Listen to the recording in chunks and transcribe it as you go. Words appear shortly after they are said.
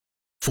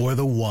For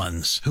the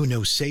ones who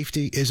know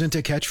safety isn't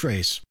a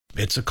catchphrase,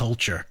 it's a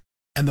culture.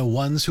 And the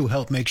ones who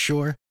help make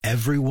sure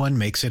everyone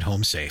makes it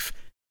home safe.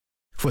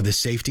 For the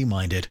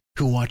safety-minded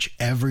who watch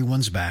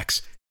everyone's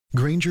backs,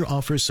 Grainger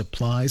offers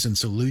supplies and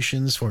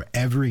solutions for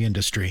every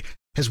industry,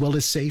 as well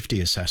as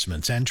safety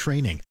assessments and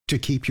training to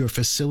keep your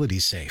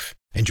facilities safe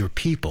and your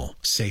people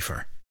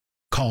safer.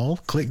 Call,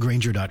 click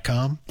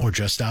Grainger.com, or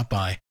just stop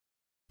by.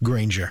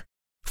 Grainger,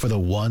 for the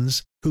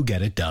ones who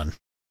get it done.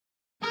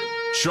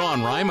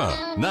 Sean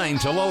Rima, 9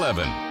 till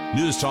 11.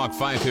 News Talk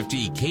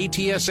 550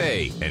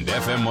 KTSA and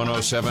FM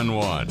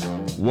 1071.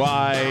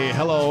 Why,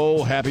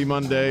 hello, happy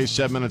Monday,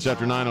 7 minutes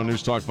after 9 on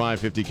News Talk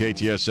 550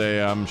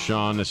 KTSA. I'm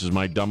Sean. This is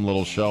my dumb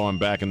little show. I'm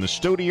back in the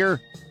studio.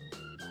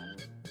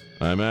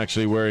 I'm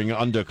actually wearing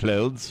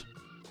underclothes.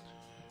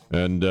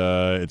 And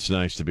it's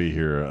nice to be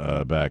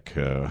here back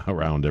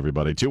around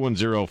everybody.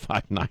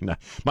 210-599.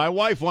 My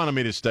wife wanted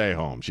me to stay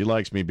home. She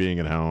likes me being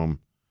at home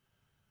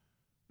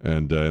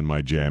and in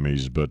my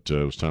jammies, but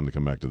it was time to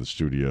come back to the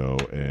studio.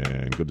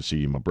 And good to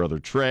see my brother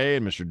Trey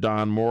and Mr.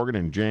 Don Morgan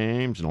and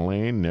James and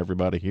Elaine and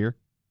everybody here.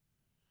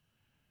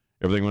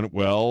 Everything went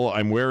well.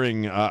 I'm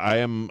wearing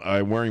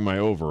my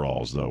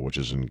overalls though, which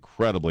is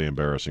incredibly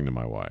embarrassing to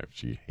my wife.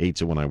 She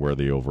hates it when I wear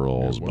the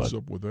overalls. Yeah, what's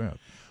up with that?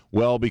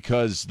 Well,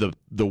 because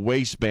the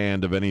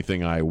waistband of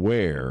anything I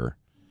wear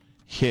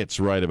hits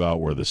right about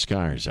where the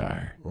scars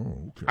are.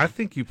 Oh, okay. I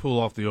think you pull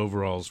off the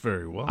overalls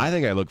very well. I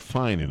think I look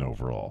fine in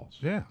overalls.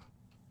 Yeah.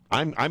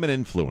 I'm an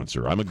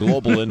influencer. I'm a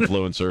global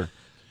influencer.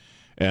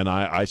 And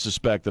I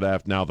suspect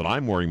that now that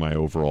I'm wearing my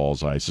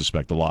overalls, I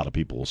suspect a lot of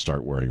people will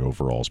start wearing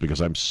overalls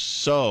because I'm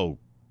so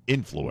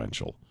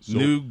influential.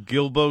 New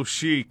Gilbo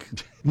chic.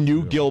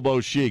 New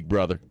Gilbo chic,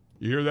 brother.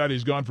 You hear that?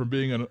 He's gone from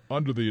being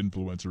under the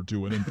influencer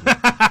to an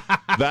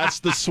influencer. That's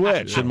the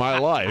switch in my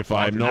life.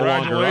 I'm no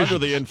longer under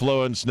the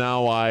influence.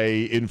 Now I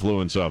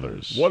influence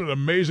others. What an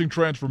amazing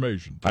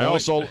transformation. I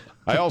also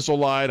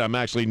lied. I'm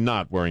actually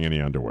not wearing any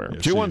underwear.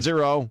 Yeah,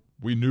 210.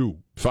 We knew.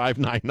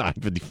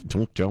 599.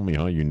 Don't tell me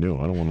how you knew.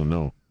 I don't want to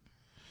know.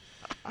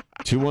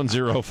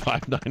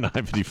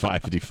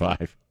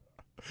 210-599-5555.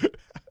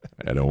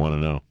 I don't want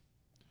to know.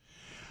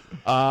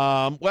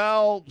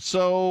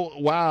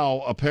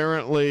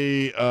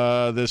 Apparently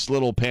this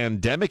little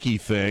pandemic-y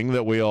thing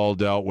that we all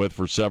dealt with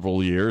for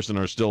several years and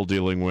are still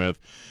dealing with,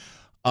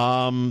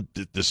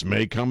 this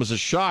may come as a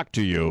shock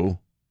to you.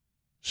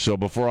 So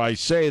before I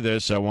say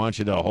this, I want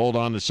you to hold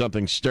on to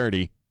something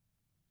sturdy.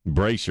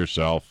 Brace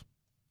yourself.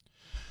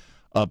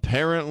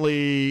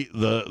 Apparently,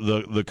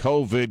 the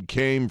COVID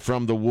came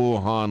from the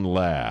Wuhan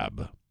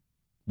lab.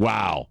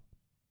 Wow.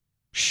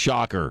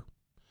 Shocker.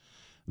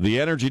 The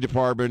Energy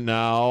Department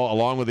now,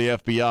 along with the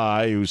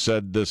FBI, who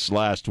said this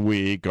last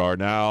week, are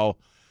now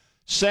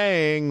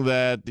saying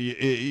that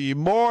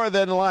more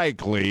than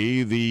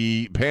likely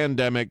the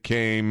pandemic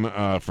came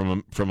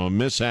from a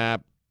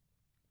mishap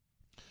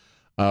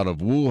out of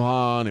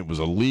Wuhan. It was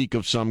a leak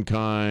of some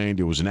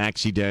kind. It was an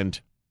accident.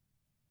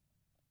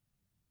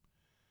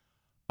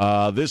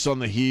 This on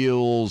the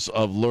heels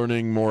of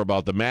learning more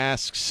about the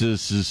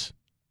masks,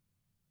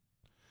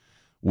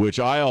 which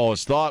I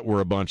always thought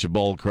were a bunch of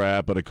bull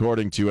crap, but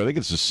according to, I think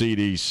it's the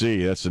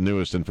CDC, that's the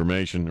newest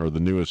information, or the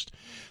newest,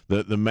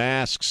 the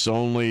masks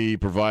only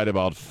provide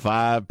about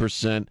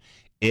 5%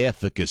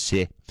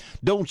 efficacy.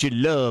 Don't you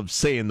love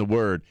saying the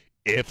word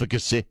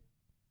efficacy?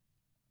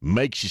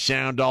 Makes you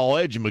sound all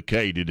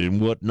educated and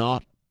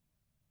whatnot.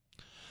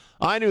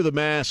 I knew the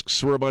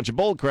masks were a bunch of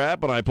bullcrap,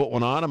 but I put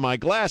one on and my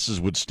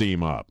glasses would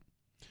steam up.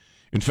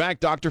 In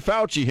fact, Dr.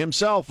 Fauci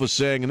himself was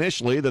saying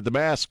initially that the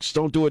masks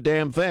don't do a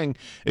damn thing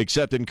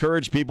except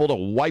encourage people to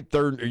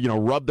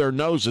rub their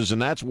noses, and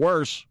that's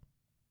worse.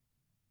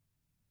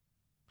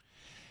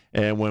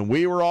 And when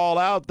we were all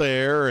out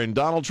there and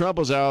Donald Trump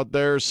was out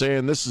there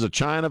saying this is a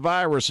China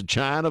virus,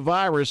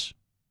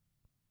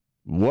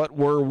 what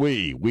were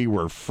we? We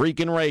were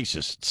freaking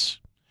racists.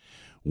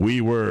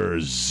 We were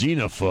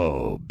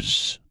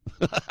xenophobes.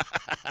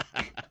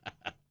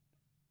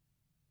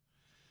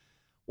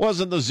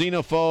 Wasn't the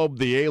xenophobe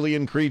the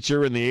alien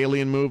creature in the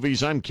Alien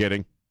movies? I'm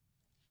kidding.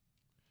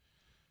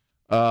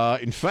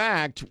 In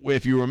fact,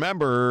 if you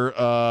remember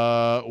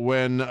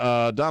when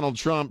Donald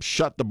Trump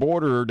shut the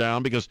border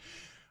down, because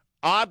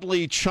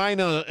oddly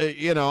China,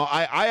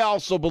 I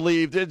also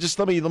believe, just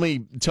let me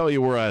tell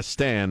you where I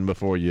stand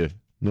before you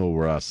know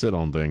where I sit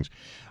on things.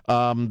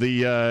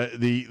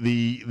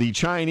 The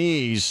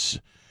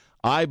Chinese,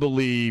 I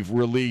believe,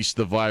 released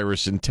the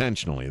virus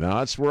intentionally. Now,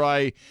 that's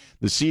where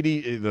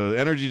the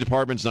Energy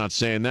Department's not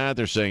saying that.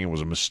 They're saying it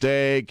was a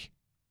mistake.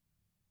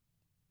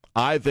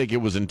 I think it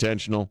was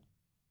intentional.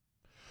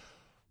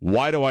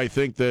 Why do I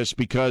think this?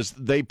 Because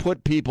they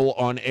put people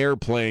on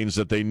airplanes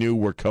that they knew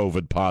were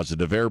COVID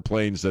positive,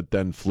 airplanes that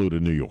then flew to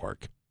New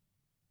York.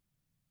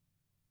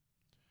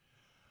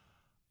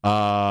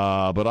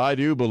 But I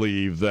do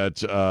believe that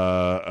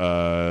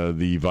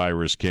the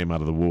virus came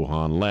out of the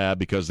Wuhan lab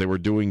because they were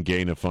doing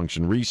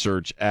gain-of-function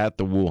research at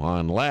the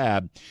Wuhan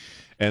lab,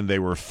 and they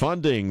were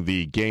funding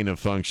the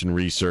gain-of-function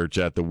research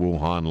at the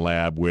Wuhan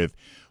lab with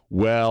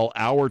Well,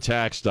 our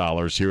tax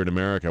dollars here in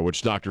America,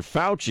 which Dr.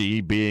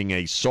 Fauci, being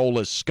a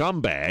soulless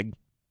scumbag,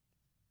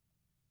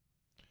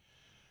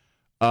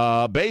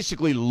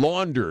 basically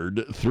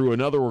laundered through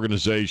another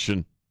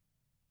organization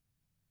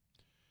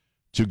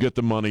to get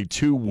the money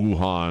to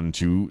Wuhan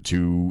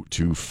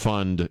to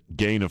fund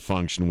gain of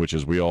function, which,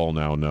 as we all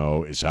now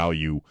know, is how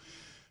you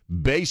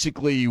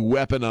basically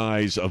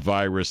weaponize a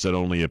virus that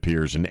only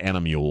appears in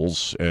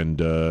animals, and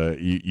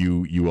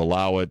you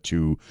allow it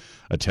to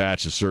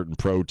attach to certain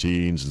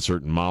proteins and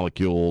certain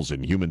molecules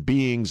in human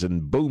beings,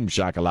 and boom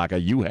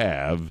shakalaka, you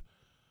have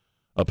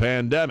a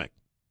pandemic.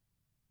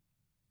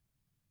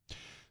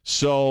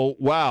 So,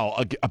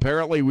 wow,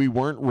 apparently we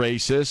weren't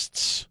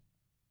racists.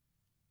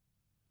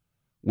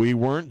 We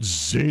weren't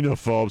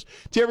xenophobes.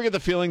 Do you ever get the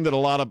feeling that a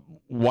lot of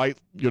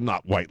you're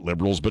not white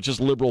liberals, but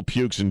just liberal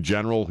pukes in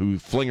general who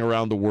fling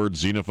around the word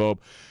xenophobe,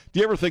 do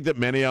you ever think that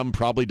many of them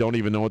probably don't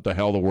even know what the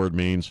hell the word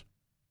means?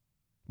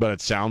 But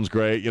it sounds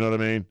great, you know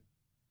what I mean?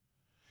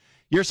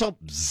 You're so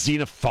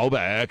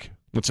xenophobic.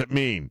 What's it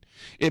mean?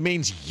 It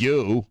means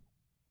you.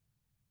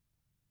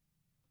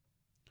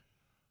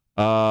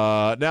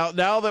 Now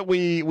that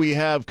we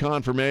have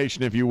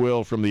confirmation, if you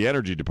will, from the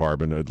Energy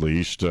Department at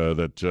least,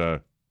 that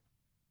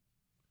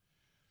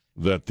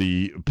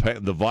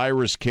the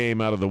virus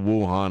came out of the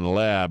Wuhan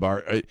lab,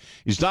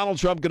 is Donald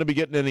Trump going to be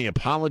getting any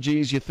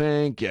apologies, you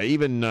think?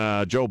 Even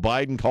Joe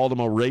Biden called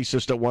him a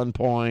racist at one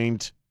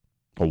point.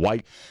 A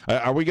white.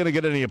 Are we going to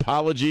get any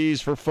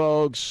apologies for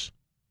folks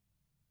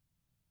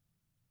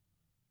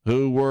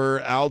who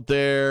were out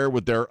there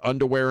with their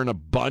underwear in a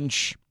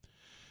bunch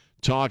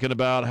talking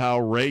about how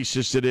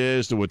racist it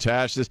is to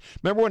attach this?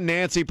 Remember when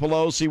Nancy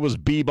Pelosi was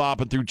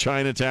bebopping through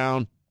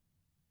Chinatown?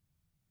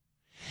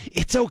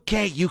 It's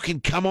okay. You can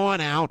come on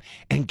out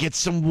and get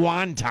some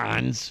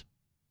wontons.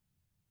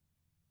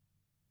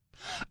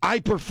 I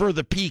prefer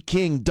the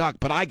Peking duck,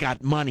 but I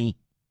got money.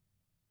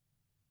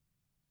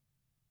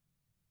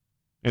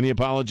 Any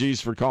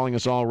apologies for calling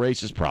us all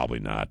racist? Probably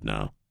not,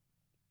 no.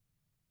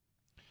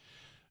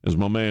 As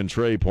my man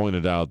Trey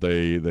pointed out,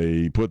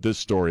 they put this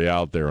story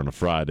out there on a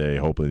Friday,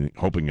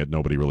 hoping that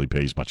nobody really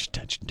pays much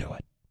attention to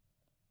it.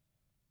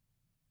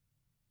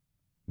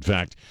 In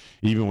fact,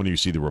 even when you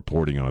see the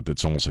reporting on it,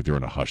 it's almost like they're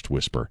in a hushed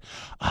whisper.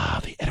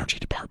 The Energy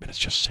Department is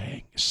just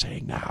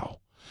saying now.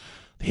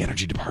 The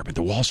Energy Department,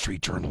 the Wall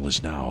Street Journal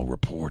is now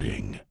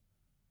reporting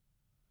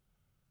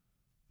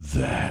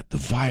that the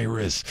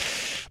virus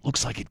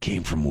looks like it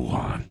came from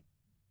Wuhan.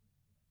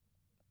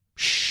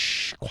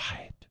 Shh,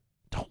 quiet.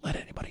 Don't let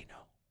anybody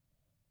know.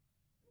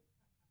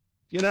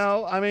 You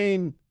know, I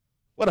mean,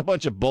 what a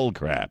bunch of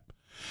bullcrap.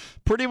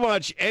 Pretty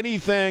much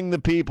anything the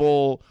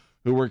people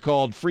who were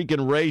called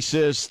freaking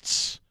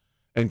racists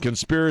and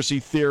conspiracy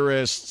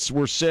theorists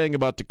were saying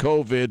about the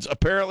COVIDs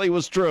apparently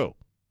was true.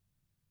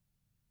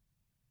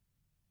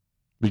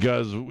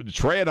 Because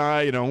Trey and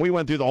I, we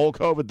went through the whole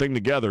COVID thing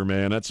together,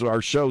 man. That's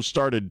our show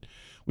started.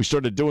 We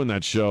started doing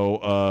that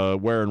show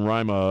wearing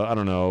Rima, I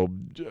don't know,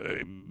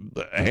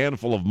 a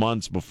handful of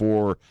months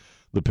before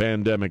the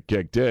pandemic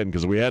kicked in,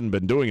 because we hadn't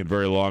been doing it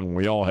very long and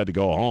we all had to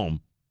go home.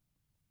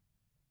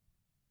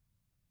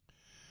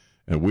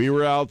 And we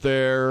were out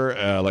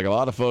there, like a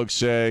lot of folks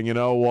saying, you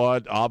know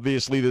what,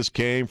 obviously this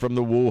came from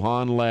the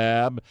Wuhan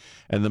lab,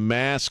 and the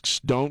masks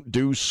don't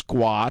do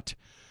squat,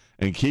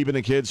 and keeping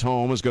the kids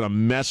home is going to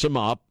mess them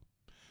up.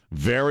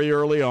 Very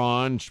early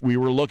on, we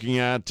were looking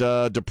at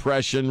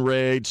depression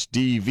rates,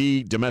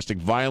 DV, domestic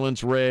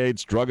violence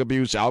rates, drug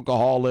abuse,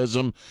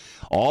 alcoholism,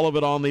 all of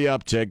it on the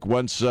uptick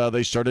once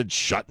they started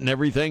shutting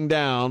everything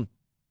down.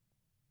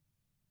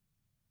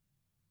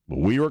 But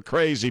we were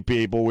crazy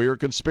people. We were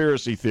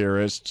conspiracy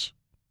theorists.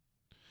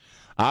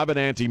 I've been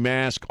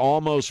anti-mask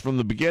almost from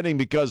the beginning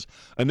because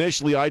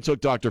initially I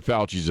took Dr.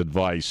 Fauci's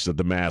advice that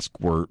the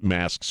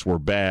masks were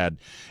bad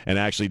and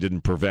actually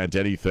didn't prevent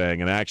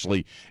anything and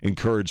actually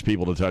encouraged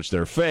people to touch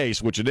their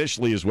face, which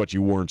initially is what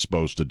you weren't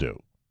supposed to do.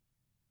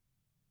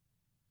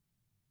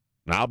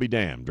 Now, I'll be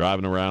damned.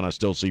 Driving around, I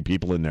still see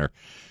people in their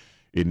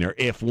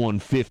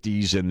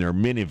F-150s and their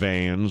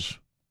minivans.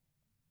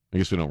 I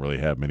guess we don't really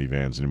have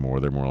minivans anymore.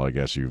 They're more like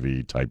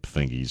SUV-type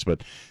thingies,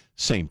 but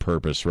same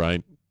purpose,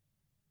 right?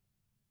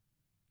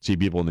 See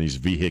people in these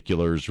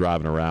vehiculars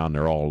driving around.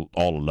 They're all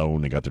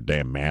alone. They got their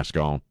damn mask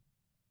on.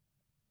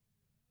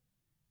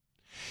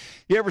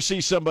 You ever see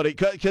somebody?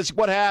 Because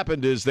what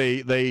happened is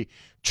they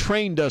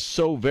trained us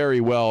so very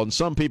well, and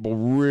some people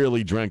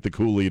really drank the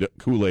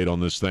Kool-Aid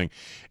on this thing.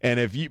 And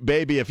if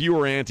you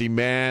were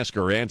anti-mask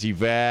or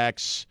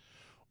anti-vax,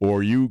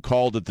 or you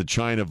called it the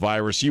China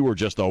virus, you were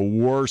just the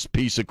worst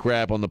piece of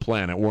crap on the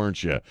planet,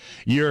 weren't you?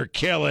 You're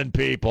killing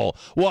people.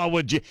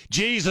 Well,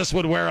 Jesus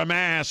would wear a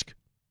mask.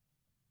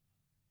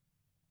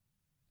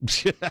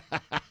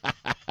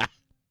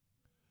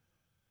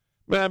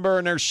 Remember,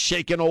 and they're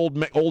shaking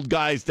old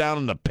guys down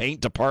in the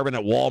paint department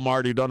at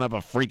Walmart who don't have a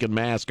freaking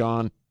mask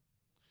on.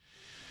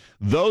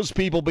 Those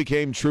people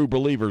became true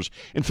believers.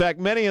 In fact,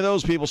 many of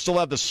those people still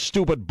have the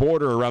stupid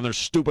border around their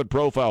stupid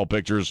profile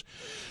pictures.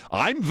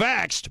 I'm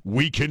vaxxed.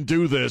 We can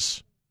do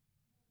this.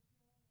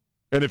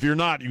 And if you're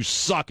not, you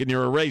suck and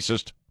you're a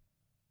racist.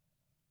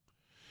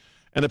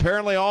 And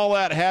apparently all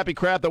that happy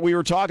crap that we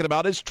were talking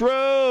about is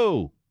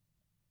true.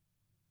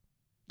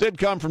 Did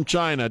come from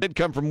China. Did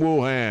come from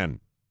Wuhan.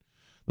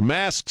 The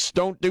masks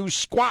don't do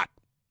squat.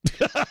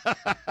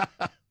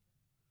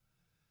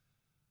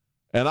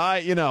 And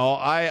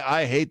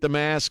I hate the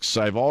masks.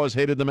 I've always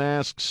hated the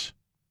masks.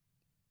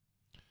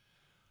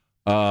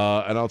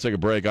 And I'll take a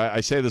break. I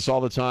say this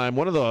all the time.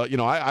 One of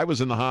the, I was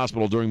in the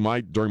hospital during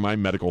my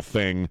medical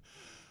thing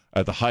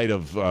at the height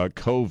of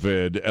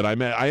COVID, and I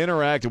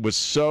interacted with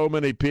so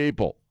many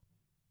people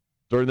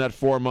during that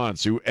 4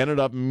 months who ended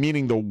up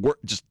meaning the work.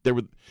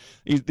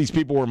 These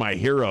people were my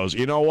heroes.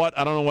 You know what?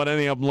 I don't know what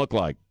any of them look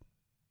like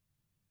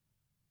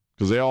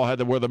because they all had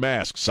to wear the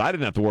masks. I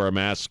didn't have to wear a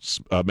mask,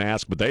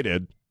 but they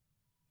did.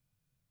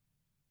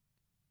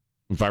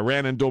 If I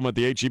ran into them at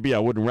the HEB, I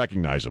wouldn't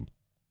recognize them.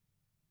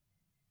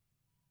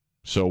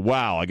 So,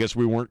 wow, I guess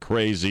we weren't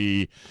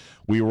crazy.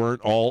 We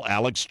weren't all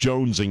Alex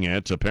Jonesing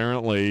it.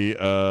 Apparently,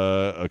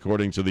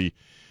 according to the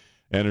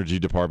Energy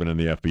Department and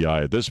the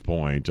FBI at this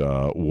point,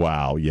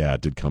 wow, yeah,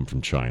 it did come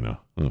from China.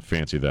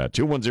 Fancy that.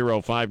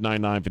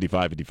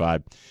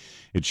 210-599-5555.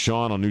 It's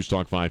Sean on News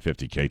Talk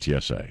 550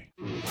 KTSA.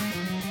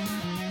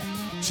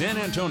 San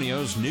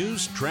Antonio's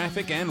news,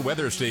 traffic, and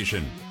weather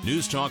station.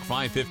 News Talk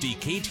 550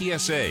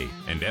 KTSA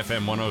and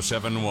FM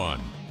 107.1.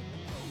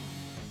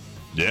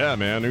 Yeah,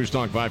 man. News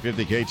Talk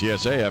 550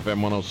 KTSA,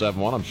 FM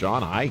 107.1. I'm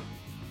Sean. Hi.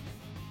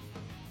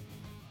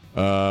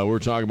 We're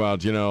talking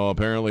about,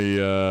 apparently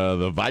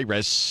the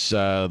virus,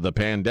 the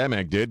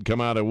pandemic did come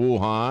out of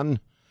Wuhan,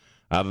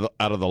 out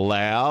of the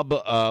lab.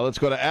 Let's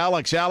go to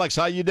Alex. Alex,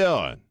 how you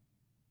doing?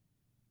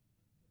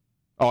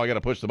 Oh, I got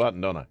to push the button,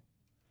 don't I?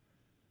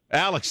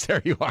 Alex,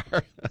 there you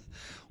are.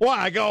 Why?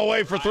 I go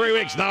away for 3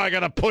 weeks. Now I got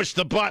to push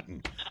the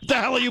button. What the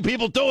hell are you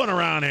people doing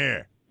around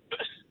here?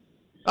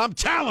 I'm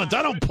talent.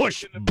 I don't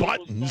push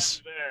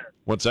buttons.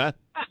 What's that?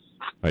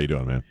 How you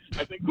doing, man?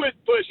 I said, quit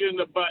pushing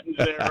the buttons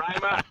there,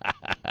 Rima.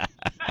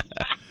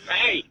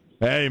 Hey.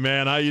 Hey,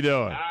 man. How you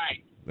doing? All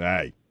right.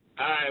 Hey.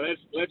 All right.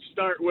 Let's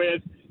start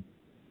with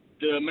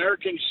the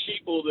American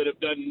sheeple that have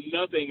done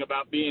nothing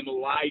about being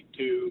lied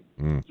to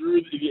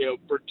through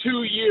for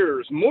 2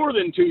 years, more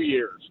than 2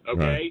 years. Okay.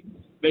 Right.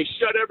 They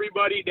shut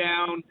everybody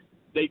down.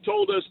 They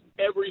told us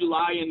every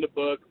lie in the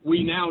book.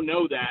 We now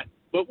know that.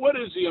 But what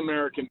is the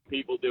American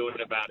people doing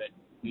about it?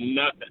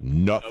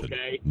 Nothing.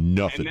 Okay?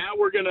 Nothing. And now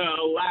we're going to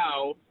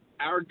allow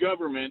our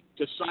government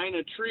to sign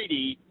a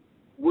treaty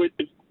with,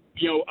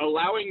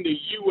 allowing the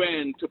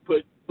UN to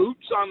put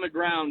boots on the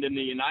ground in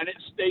the United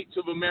States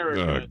of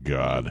America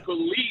to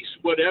police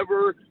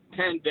whatever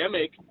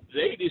pandemic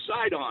they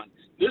decide on.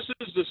 This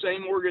is the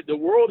same the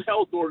World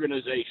Health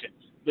Organization.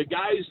 The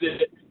guys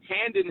that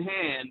hand in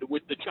hand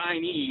with the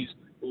Chinese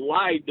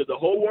lied to the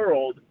whole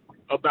world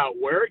about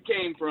where it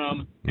came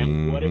from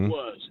and what it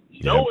was.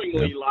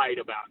 Knowingly lied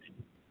about it.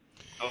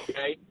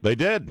 Okay? They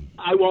did.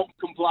 I won't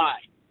comply.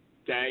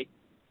 Okay?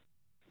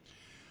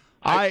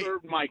 I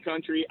served my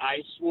country.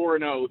 I swore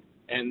an oath,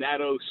 and that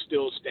oath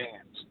still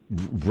stands.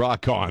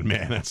 Rock on,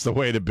 man. That's the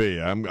way to be.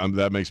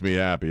 That makes me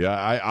happy.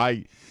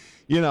 They're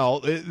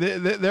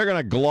going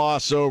to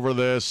gloss over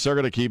this. They're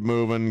going to keep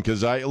moving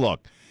because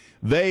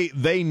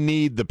They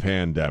need the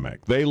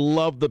pandemic. They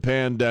love the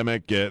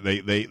pandemic.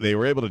 They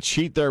were able to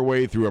cheat their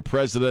way through a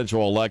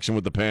presidential election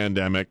with the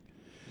pandemic.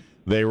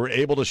 They were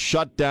able to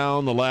shut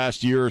down the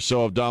last year or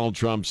so of Donald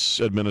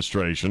Trump's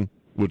administration,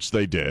 which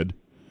they did.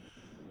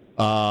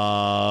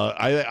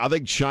 I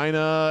think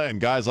China and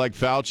guys like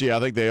Fauci, I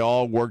think they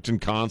all worked in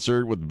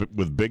concert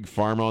with Big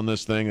Pharma on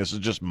this thing. This is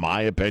just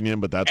my opinion,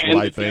 but that's what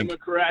I think.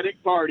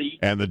 Democratic Party.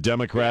 And the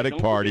Democratic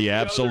Party,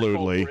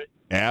 absolutely.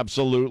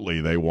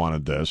 Absolutely, they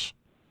wanted this.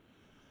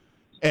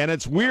 And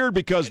it's weird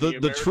because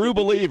the true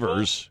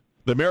believers,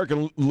 the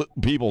American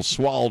people,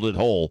 swallowed it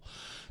whole,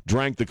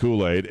 drank the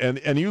Kool-Aid,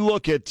 and you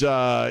look at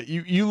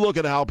you look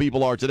at how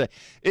people are today.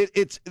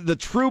 It's the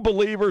true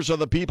believers are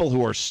the people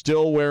who are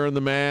still wearing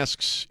the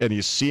masks, and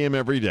you see them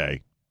every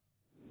day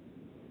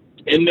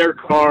in their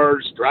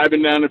cars,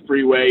 driving down the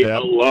freeway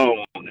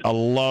alone.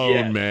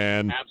 Yes,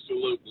 man.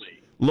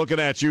 Absolutely. Looking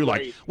at you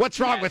like, what's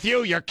wrong with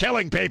you? You're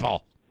killing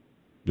people.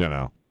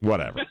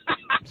 Whatever.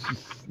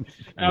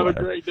 Have a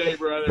great day,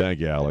 brother. Thank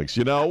you, Alex.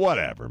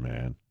 Whatever,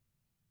 man.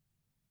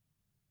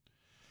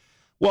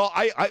 Well,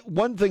 I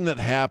one thing that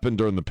happened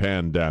during the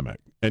pandemic,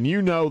 and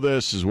you know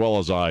this as well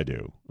as I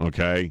do,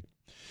 okay?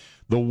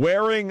 The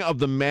wearing of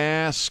the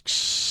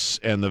masks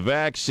and the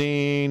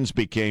vaccines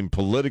became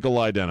political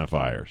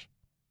identifiers.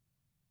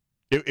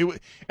 It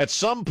at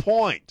some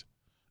point,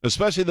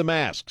 especially the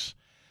masks,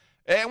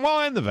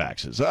 and the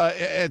vaccines,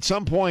 at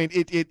some point,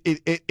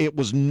 it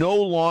was no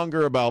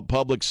longer about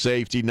public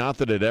safety, not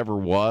that it ever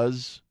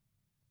was.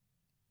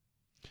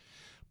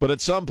 But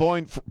at some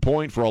point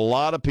for a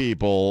lot of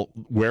people,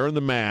 wearing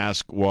the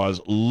mask was,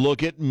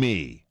 look at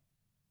me.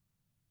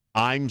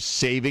 I'm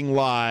saving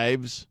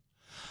lives.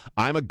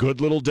 I'm a good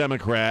little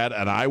Democrat,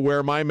 and I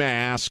wear my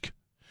mask.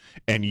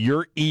 And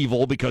you're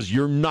evil because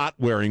you're not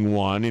wearing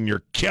one, and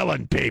you're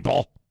killing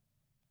people.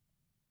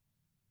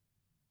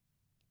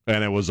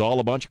 And it was all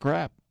a bunch of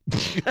crap.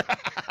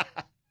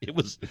 It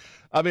was,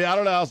 I mean, I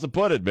don't know how else to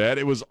put it, man.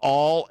 It was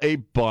all a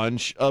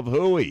bunch of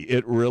hooey.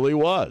 It really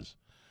was.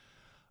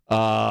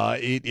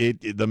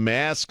 The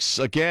masks,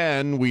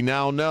 again, we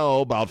now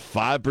know about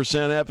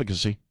 5%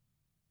 efficacy.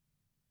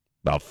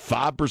 About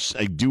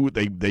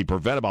 5%. They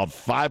prevent about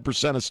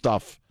 5% of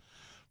stuff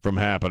from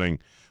happening,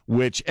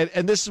 which,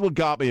 and this is what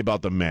got me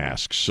about the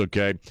masks,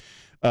 okay?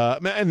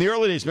 In the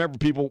early days, remember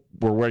people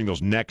were wearing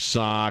those neck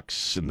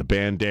socks and the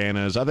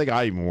bandanas. I think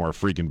I even wore a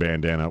freaking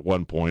bandana at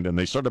one point, and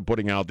they started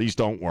putting out, these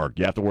don't work.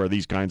 You have to wear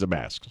these kinds of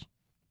masks.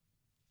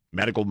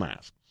 Medical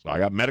masks. So I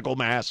got medical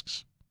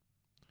masks.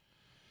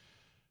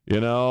 You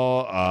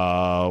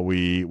know,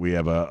 we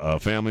have a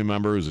family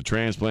member who's a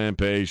transplant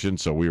patient,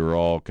 so we were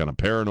all kind of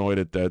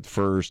paranoid at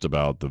first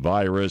about the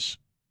virus.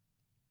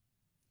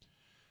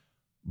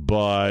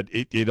 But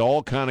it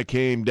all kind of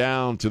came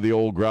down to the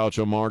old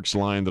Groucho Marx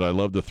line that I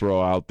love to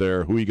throw out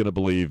there. Who are you going to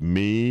believe,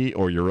 me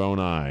or your own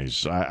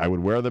eyes? I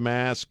would wear the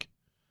mask.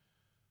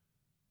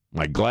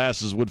 My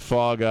glasses would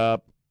fog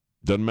up.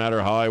 Doesn't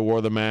matter how I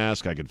wore the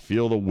mask. I could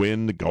feel the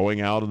wind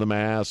going out of the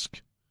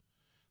mask.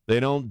 They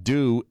don't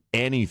do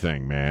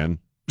anything, man.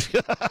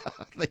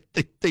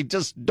 They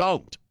just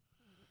don't.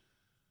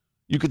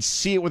 You could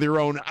see it with your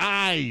own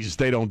eyes.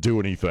 They don't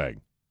do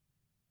anything.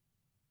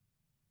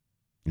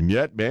 And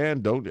yet, man,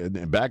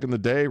 back in the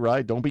day,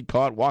 right, don't be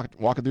caught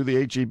walking through the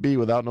H-E-B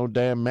without no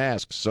damn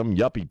mask. Some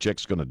yuppie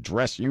chick's going to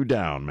dress you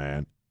down,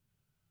 man.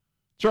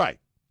 That's right.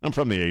 I'm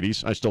from the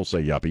 80s. I still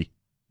say yuppie.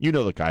 You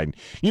know the kind.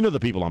 You know the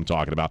people I'm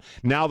talking about.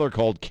 Now they're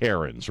called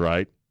Karens,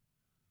 right?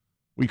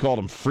 We called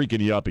them freaking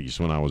yuppies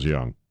when I was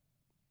young.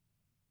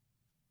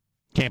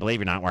 Can't believe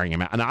you're not wearing a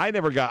mask. And I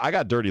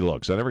got dirty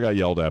looks. I never got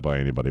yelled at by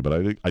anybody,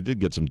 but I did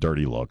get some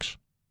dirty looks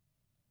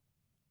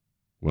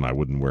when I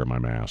wouldn't wear my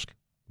mask.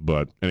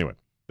 But anyway.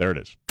 There it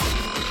is.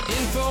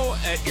 Info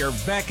at your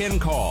beck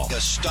and call.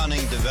 The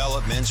stunning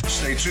developments.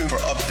 Stay tuned for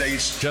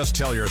updates. Just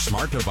tell your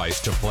smart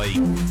device to play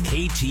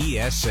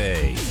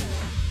KTSA.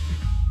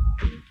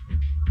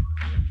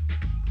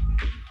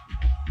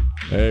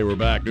 Hey, we're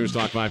back. News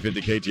Talk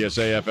 550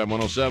 KTSA FM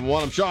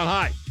 107.1. I'm Sean.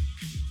 Hi.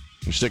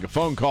 Let's take a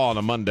phone call on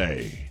a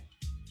Monday.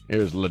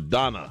 Here's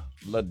LaDonna.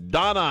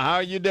 LaDonna, how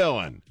are you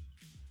doing?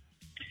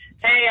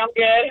 Hey, I'm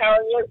good. How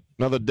are you?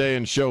 Another day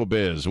in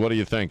showbiz. What are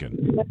you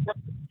thinking?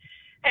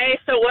 Hey,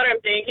 so what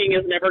I'm thinking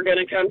is never going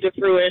to come to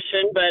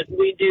fruition, but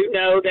we do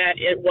know that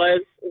it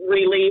was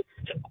released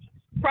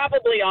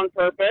probably on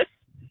purpose.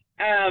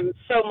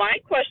 So my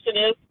question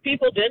is,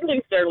 people did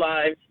lose their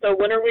lives. So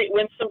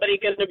when's somebody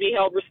going to be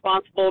held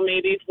responsible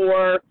maybe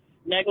for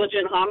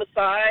negligent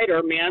homicide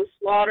or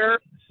manslaughter?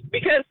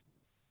 Because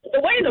the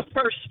way the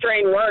first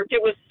strain worked,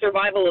 it was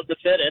survival of the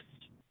fittest.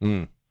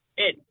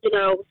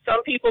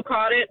 Some people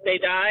caught it, they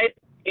died,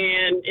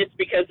 and it's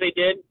because they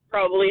did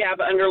probably have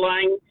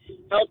underlying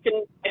health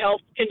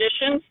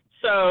conditions.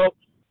 So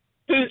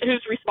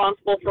who's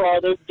responsible for all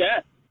those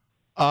deaths?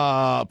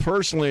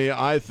 Personally,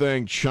 I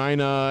think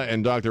China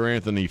and Dr.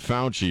 Anthony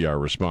Fauci are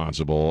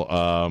responsible.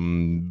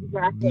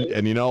 Exactly.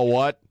 And you know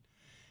what?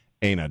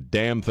 Ain't a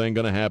damn thing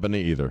going to happen to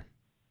either.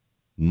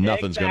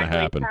 Nothing's going to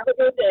happen. Have a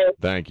good day.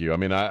 Thank you. I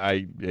mean,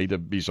 I hate to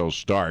be so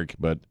stark,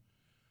 but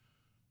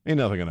ain't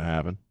nothing going to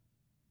happen.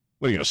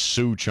 What, are you going to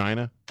sue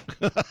China?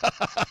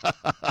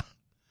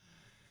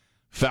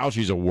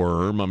 Fauci's a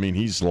worm. I mean,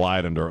 he's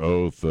lied under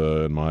oath,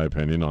 in my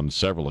opinion, on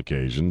several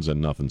occasions, and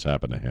nothing's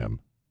happened to him.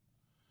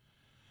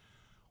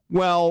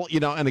 Well,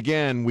 and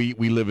again, we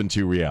live in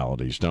two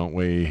realities, don't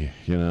we?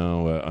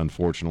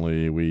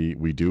 Unfortunately,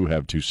 we do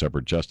have two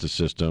separate justice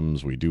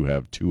systems. We do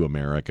have two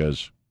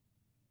Americas.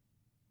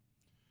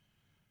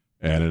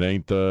 And it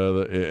ain't,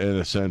 in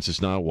a sense,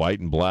 it's not white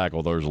and black,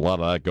 although there's a lot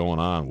of that going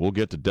on. We'll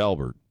get to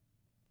Delbert.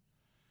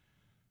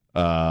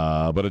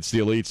 But it's the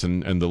elites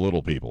and the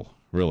little people,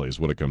 really, is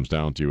what it comes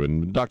down to.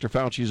 And Dr.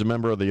 Fauci's a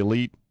member of the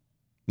elite.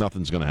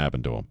 Nothing's going to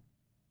happen to him.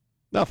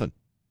 Nothing.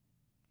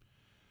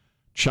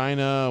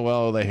 China,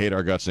 well, they hate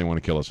our guts. They want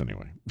to kill us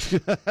anyway.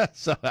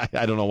 So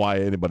I don't know why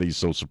anybody's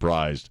so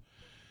surprised.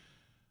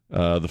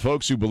 The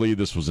folks who believe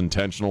this was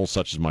intentional,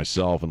 such as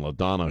myself and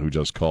LaDonna, who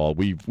just called,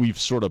 we've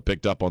sort of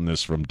picked up on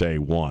this from day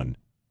one.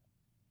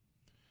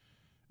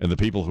 And the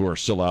people who are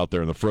still out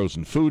there in the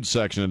frozen food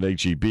section at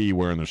H-E-B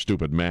wearing their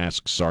stupid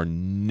masks are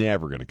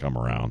never going to come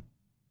around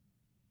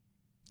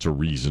to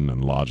reason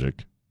and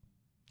logic.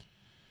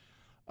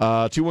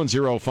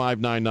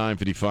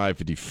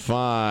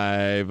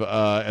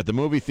 210-599-5555. At the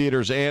movie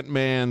theaters,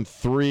 Ant-Man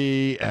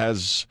 3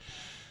 is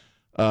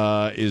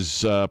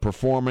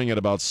performing at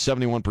about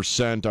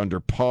 71% under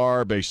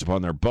par based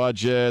upon their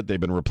budget. They've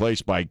been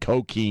replaced by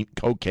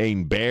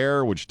Cocaine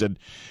Bear,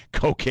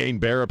 Cocaine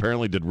Bear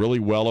apparently did really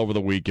well over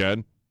the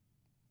weekend.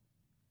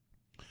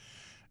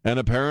 And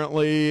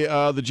apparently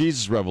the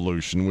Jesus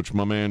Revolution, which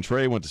my man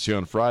Trey went to see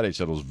on Friday,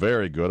 said was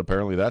very good.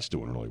 Apparently that's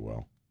doing really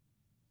well.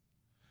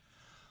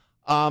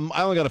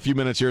 I only got a few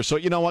minutes here, so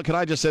you know what? Can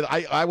I just say,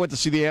 I went to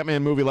see the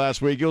Ant-Man movie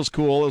last week. It was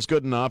cool. It was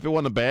good enough. It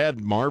wasn't a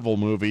bad Marvel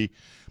movie,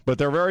 but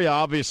they're very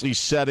obviously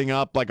setting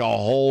up like a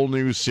whole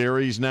new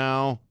series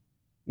now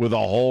with a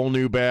whole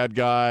new bad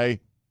guy.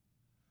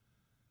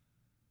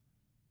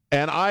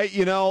 And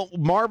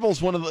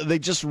Marvel's one of the, they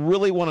just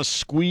really want to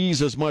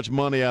squeeze as much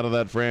money out of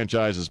that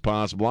franchise as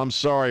possible. I'm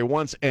sorry,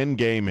 once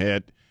Endgame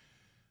hit,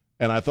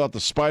 and I thought the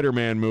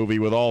Spider-Man movie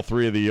with all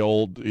three of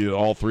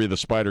the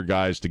Spider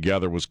guys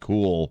together was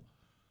cool.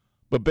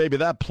 But baby,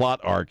 that plot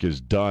arc is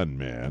done,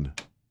 man.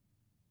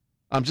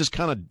 I'm just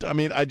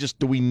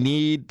do we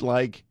need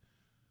like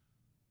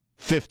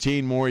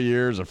 15 more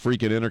years of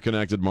freaking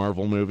interconnected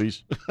Marvel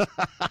movies?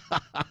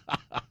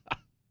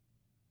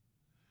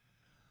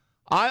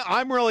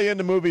 I'm really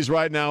into movies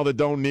right now that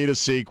don't need a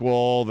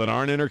sequel, that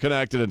aren't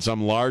interconnected in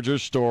some larger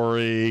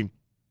story,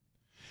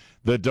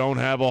 that don't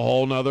have a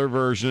whole nother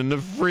version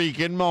of the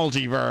freaking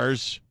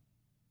multiverse.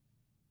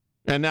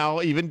 And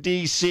now even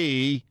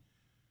DC,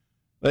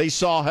 they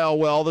saw how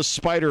well the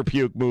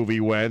Spider-Puke movie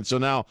went, so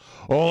now,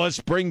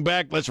 let's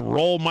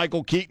roll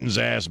Michael Keaton's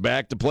ass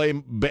back to play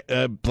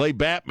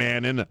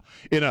Batman in a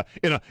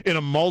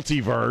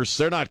multiverse.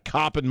 They're not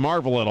copping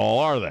Marvel at all,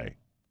 are they?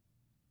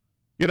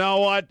 You know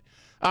what?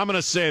 I'm going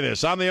to say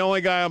this. I'm the only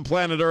guy on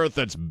planet Earth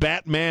that's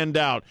Batmaned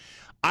out.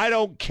 I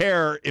don't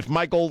care if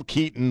Michael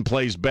Keaton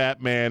plays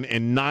Batman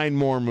in 9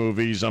 more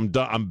movies. I'm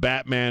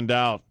Batmaned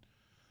out.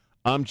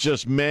 I'm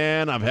just,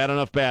 man, I've had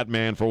enough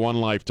Batman for one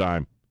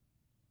lifetime.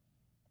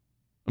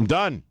 I'm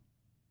done.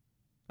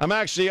 I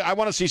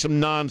want to see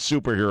some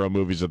non-superhero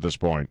movies at this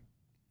point.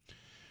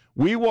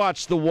 We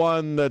watched the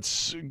one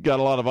that's got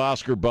a lot of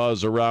Oscar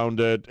buzz around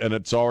it, and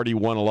it's already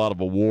won a lot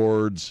of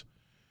awards.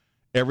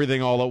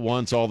 Everything All at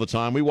Once, All the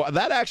Time.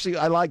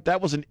 I liked. That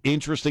was an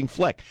interesting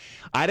flick.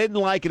 I didn't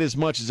like it as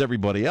much as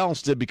everybody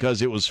else did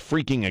because it was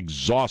freaking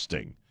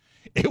exhausting.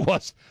 It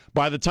was.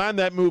 By the time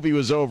that movie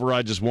was over,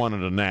 I just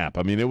wanted a nap.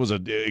 I mean, it was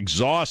an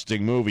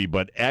exhausting movie,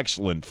 but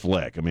excellent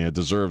flick. I mean, it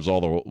deserves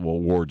all the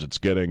awards it's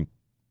getting.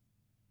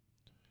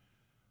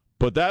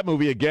 But that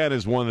movie, again,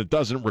 is one that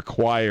doesn't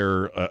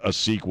require a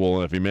sequel,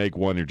 and if you make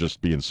one, you're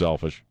just being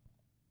selfish.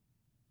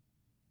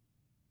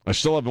 I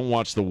still haven't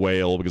watched The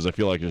Whale because I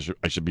feel like I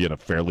should be in a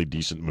fairly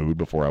decent mood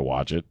before I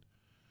watch it.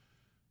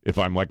 If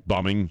I'm like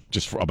bumming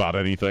just about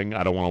anything,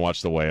 I don't want to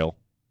watch The Whale.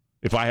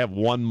 If I have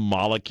one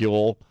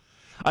molecule,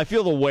 I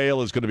feel The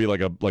Whale is going to be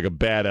like a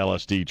bad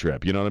LSD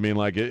trip. You know what I mean?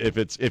 Like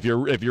if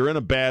you're in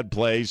a bad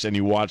place and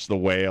you watch The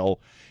Whale,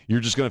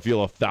 you're just going to feel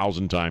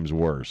 1,000 times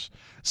worse.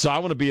 So I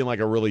want to be in like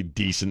a really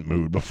decent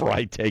mood before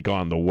I take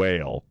on The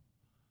Whale.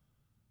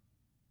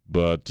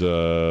 But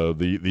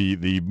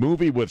the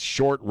movie with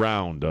Short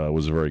Round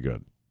was very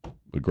good.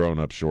 The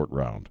grown-up Short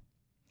Round.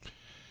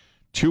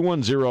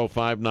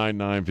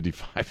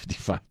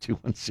 210-599-5555.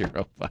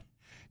 210-5. Did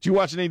you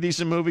watch any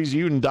decent movies?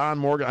 You and Don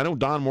Morgan. I know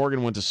Don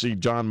Morgan went to see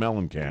John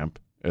Mellencamp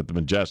at the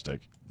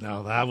Majestic.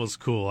 No, that was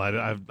cool.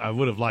 I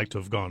would have liked to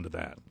have gone to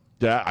that.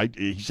 Yeah,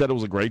 he said it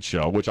was a great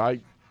show, which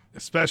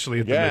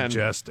especially at the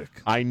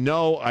Majestic. I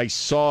know I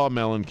saw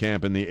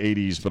Mellencamp in the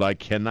 80s, but I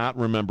cannot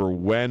remember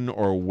when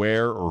or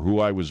where or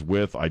who I was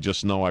with. I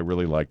just know I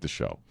really liked the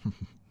show. It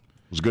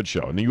was a good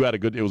show. And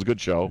it was a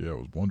good show. Yeah, it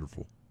was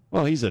wonderful.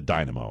 Well, he's a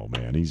dynamo,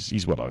 man.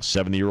 He's what, a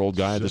 70-year-old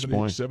guy at this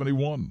point?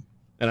 71.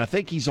 And I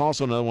think he's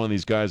also another one of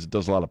these guys that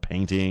does a lot of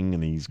painting,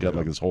 and he's got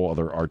like this whole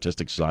other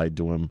artistic side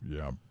to him.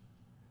 Yeah.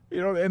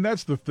 And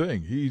that's the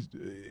thing. He's,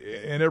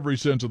 in every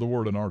sense of the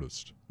word, an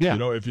artist. Yeah.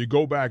 If you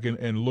go back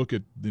and look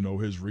at,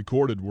 his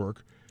recorded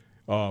work,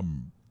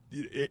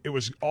 it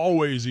was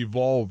always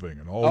evolving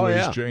and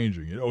always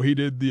changing. He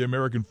did the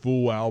American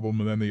Fool album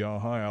and then the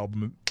Aha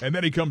album, and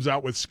then he comes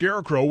out with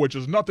Scarecrow, which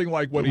is nothing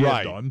like what he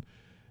had done.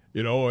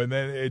 And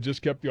then it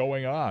just kept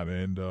going on.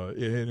 And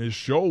his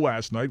show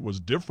last night was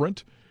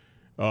different.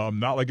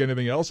 Not like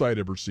anything else I'd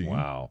ever seen.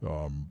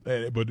 Wow.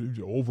 But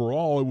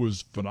overall, it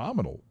was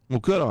phenomenal. Well,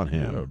 good on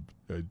him.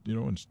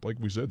 And like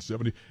we said,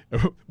 70.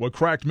 What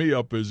cracked me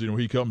up is,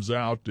 he comes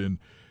out and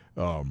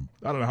I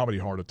don't know how many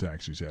heart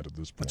attacks he's had at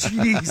this point.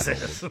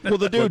 Jesus. Well,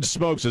 the dude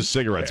smokes his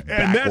cigarettes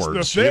backwards. And that's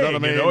the thing. You know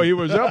what I mean? He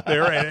was up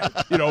there and,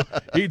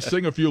 he'd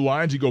sing a few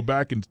lines. He'd go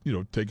back and,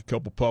 take a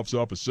couple puffs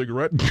off a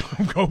cigarette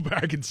and go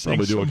back and sing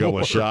Probably do a couple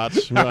more. of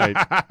shots. Right.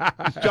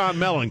 It's John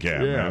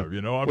Mellencamp. Yeah,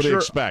 man. I'm what sure, do you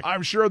expect?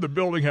 I'm sure the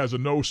building has a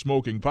no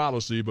smoking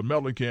policy, but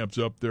Mellencamp's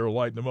up there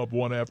lighting them up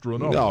one after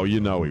another. No, he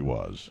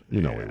was. He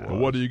was.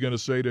 What are you going to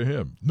say to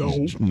him?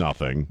 No.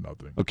 Nothing.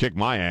 Nothing. He'll kick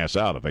my ass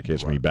out if they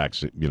catch me back,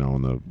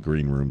 in the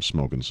green room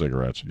smoking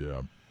cigarettes.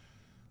 Yeah.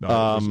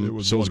 It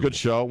was a good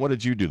show. What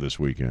did you do this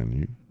weekend?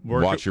 You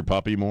watch your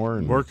puppy more?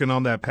 And working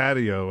on that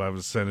patio I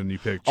was sending you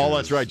pictures. Oh,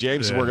 that's right.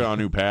 James is working on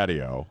a new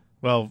patio.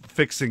 Well,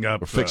 fixing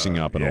up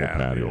an old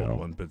patio. Old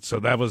one. But so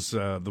that was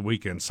the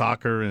weekend,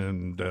 soccer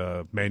and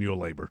manual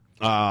labor.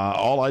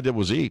 All I did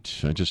was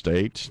eat. I just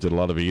ate, did a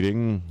lot of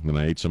eating, then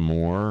I ate some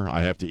more.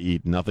 I have to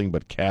eat nothing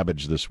but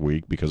cabbage this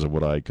week because of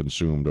what I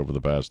consumed over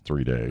the past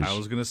 3 days. I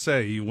was going to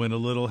say, you went a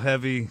little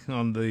heavy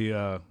on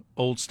the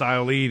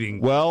old-style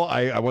eating. Well,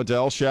 I went to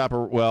El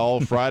Chaparral.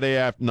 Well, Friday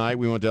after night,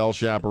 we went to El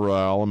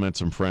Chaparral and met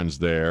some friends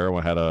there.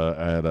 I had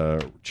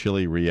a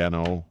chili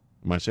relleno.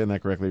 Am I saying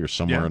that correctly? Or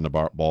somewhere in the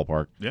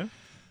ballpark? Yeah.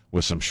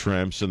 with some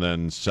shrimps. And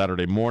then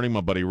Saturday morning,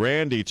 my buddy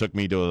Randy took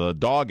me to the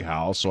dog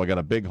house, so I got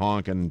a big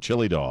honking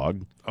chili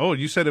dog. Oh,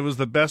 you said it was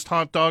the best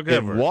hot dog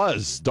ever. It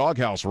was.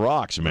 Doghouse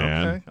rocks,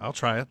 man. Okay, I'll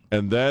try it.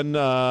 And then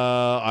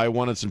I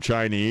wanted some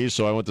Chinese,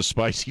 so I went to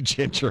Spicy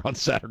Ginger on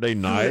Saturday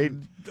night.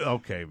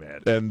 Okay,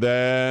 man. And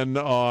then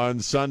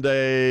on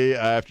Sunday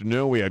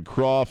afternoon, we had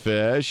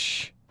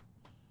crawfish.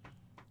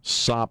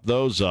 Sop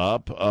those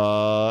up.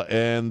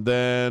 And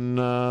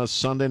then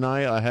Sunday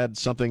night, I had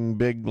something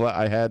big.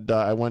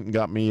 I went and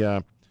got me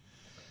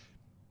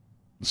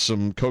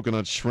some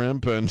coconut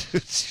shrimp and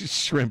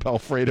shrimp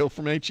Alfredo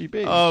from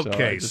H-E-B.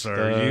 Okay,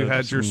 sir, you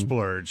had your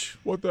splurge.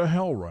 What the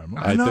hell, Rima?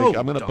 I think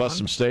I'm going to bust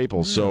some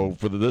staples. Yeah. So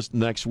for this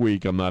next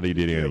week, I'm not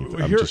eating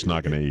anything. I'm just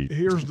not going to eat.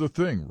 Here's the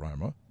thing,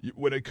 Rima.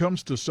 When it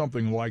comes to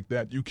something like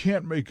that, you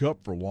can't make up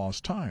for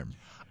lost time.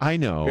 I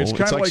know. It's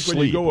kind of like sleep.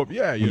 when you go up.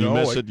 Yeah, you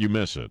miss it, you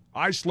miss it.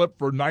 I slept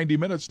for 90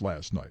 minutes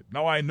last night.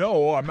 Now, I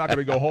know I'm not going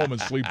to go home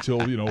and sleep till,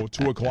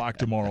 2 o'clock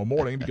tomorrow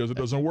morning because it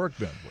doesn't work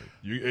that way.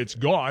 It's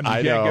gone. You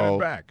can't get it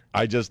back.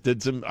 I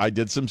did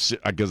some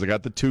because I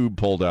got the tube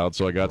pulled out,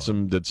 so I got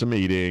did some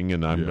eating,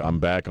 and I'm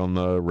back on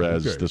the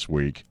res this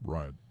week.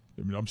 Right.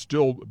 I mean,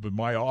 but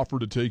my offer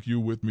to take you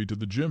with me to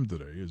the gym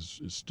today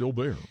is still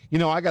there.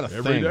 I got a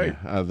thing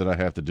that I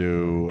have to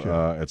do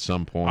at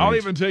some point. I'll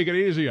even take it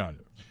easy on you.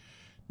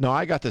 No,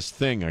 I got this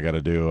thing I got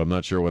to do. I'm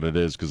not sure what it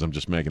is because I'm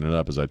just making it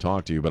up as I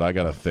talk to you, but I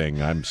got a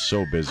thing. I'm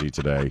so busy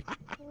today.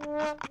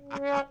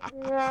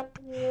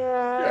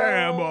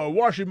 Yeah, I'm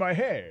washing my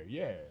hair,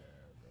 yeah.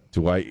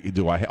 Do I?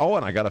 Oh,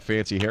 and I got a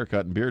fancy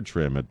haircut and beard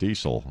trim at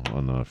Diesel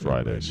on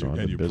Friday.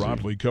 And you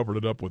promptly covered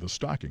it up with a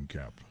stocking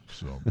cap.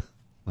 So,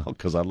 well,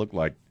 because I look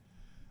like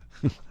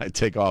I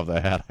take off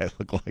the hat, I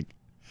look like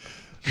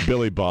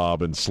Billy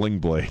Bob and Sling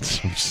Blades.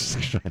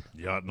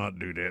 You ought not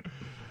do that.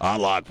 I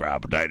like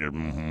fried potatoes.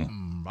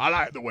 Mm-hmm. I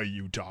like the way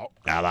you talk.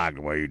 I like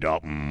the way you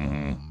talk.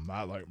 Mm-hmm.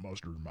 I like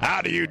mustard.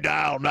 How do you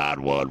dial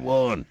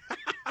 911?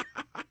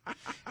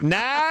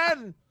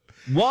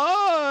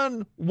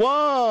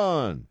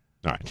 911.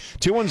 All right.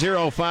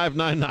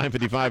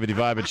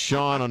 210-599-5555. It's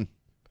Sean on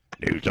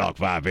News Talk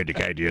 550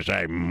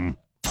 KTSA.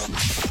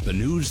 The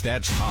news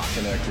that's hot.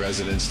 Connect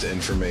residents to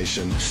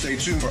information. Stay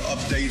tuned for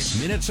updates.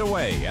 Minutes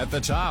away at the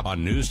top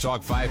on News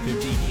Talk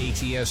 550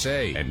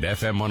 KTSA and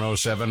FM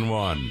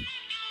 107.1.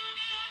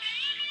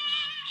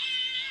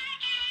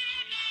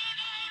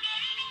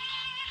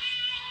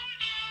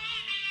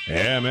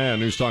 Yeah, man.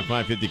 News Talk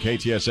 550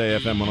 KTSA,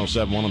 FM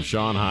 107.1. I'm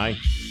Sean. Hi.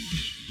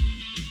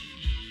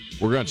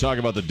 We're going to talk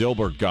about the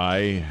Dilbert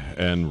guy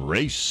and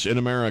race in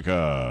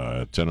America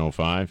at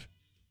 10:05.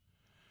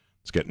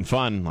 It's getting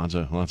fun. Lots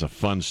of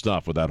fun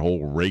stuff with that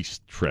whole race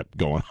trip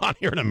going on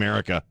here in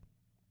America.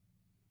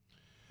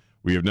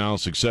 We have now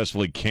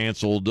successfully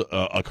canceled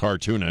a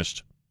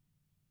cartoonist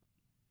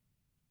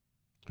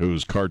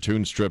whose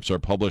cartoon strips are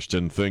published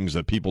in things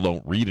that people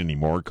don't read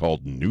anymore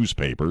called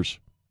newspapers.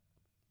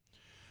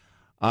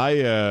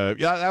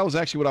 That was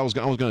actually what I was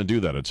going to do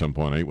that at some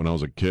point. When I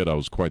was a kid, I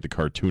was quite the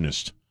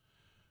cartoonist.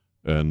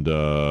 And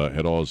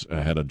had always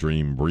had a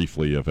dream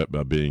briefly of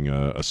being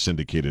a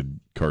syndicated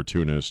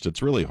cartoonist.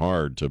 It's really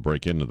hard to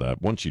break into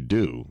that once you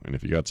do, and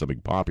if you got something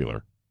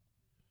popular.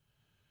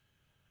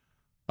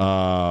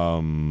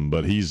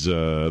 But he's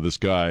this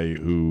guy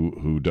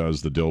who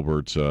does the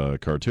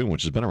Dilbert cartoon,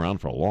 which has been around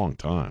for a long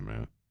time,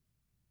 man.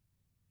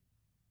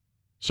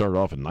 Started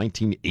off in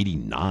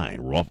 1989,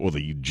 or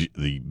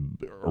the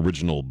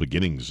original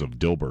beginnings of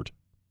Dilbert.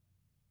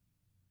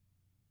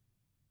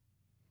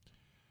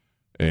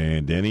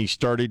 And then he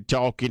started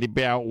talking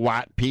about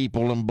white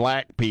people and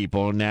black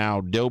people.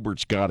 Now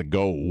Dilbert's got to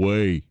go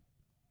away.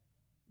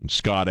 And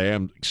Scott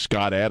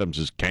Adams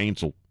is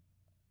canceled.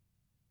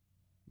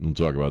 We'll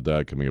talk about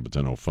that coming up at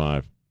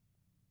 10:05.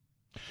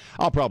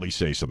 I'll probably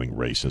say something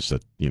racist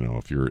that,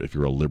 if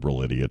you're a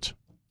liberal idiot,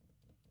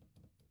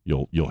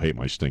 you'll hate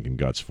my stinking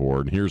guts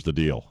for. And here's the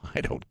deal.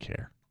 I don't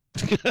care.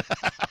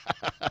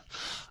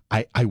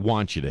 I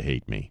want you to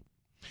hate me.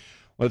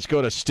 Let's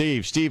go to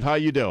Steve. Steve, how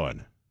you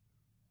doing?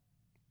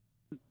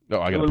 Oh,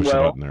 I got to push the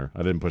button there. I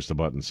didn't push the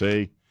button.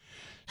 See?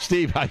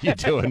 Steve, how you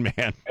doing,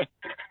 man?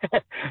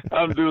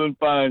 I'm doing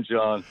fine,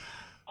 John.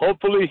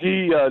 Hopefully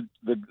the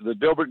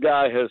Dilbert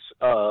guy has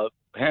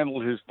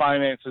handled his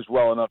finances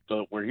well enough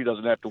to where he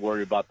doesn't have to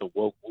worry about the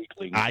woke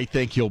weakling. I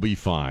think he'll be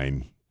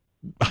fine.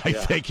 I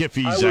think if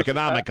he's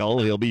economical,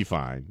 he'll be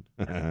fine.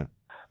 I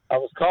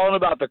was calling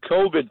about the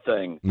COVID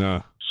thing.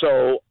 No.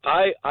 So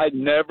I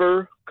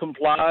never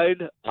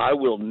complied. I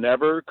will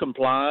never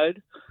comply.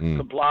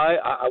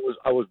 I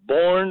was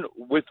born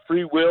with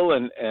free will,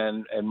 and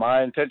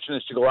my intention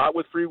is to go out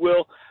with free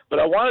will. But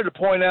I wanted to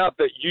point out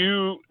that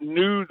you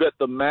knew that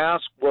the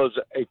mask was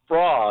a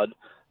fraud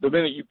the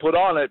minute you put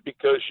on it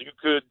because you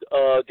could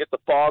get the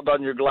fog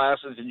on your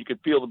glasses and you could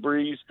feel the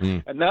breeze.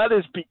 And that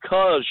is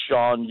because,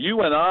 Sean,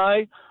 you and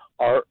I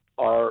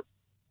are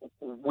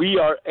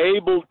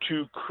able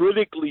to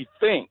critically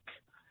think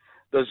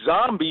The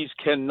zombies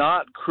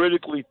cannot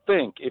critically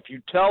think. If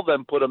you tell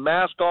them put a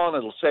mask on,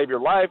 it'll save your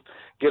life.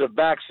 Get a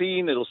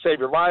vaccine, it'll save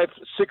your life.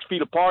 6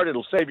 feet apart,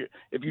 it'll save you.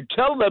 If you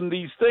tell them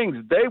these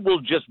things, they will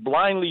just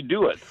blindly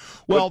do it.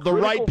 Well, but the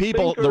right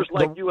people,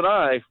 like you and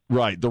I,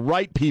 right? The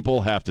right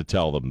people have to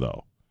tell them,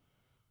 though.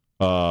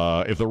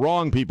 If the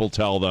wrong people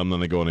tell them,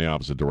 then they go in the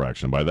opposite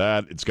direction. By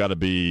that, it's got to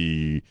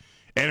be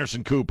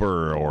Anderson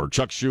Cooper or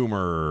Chuck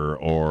Schumer,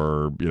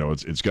 or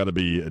it's got to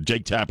be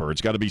Jake Tapper.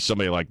 It's got to be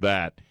somebody like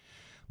that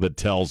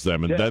tells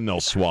them, and then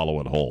they'll swallow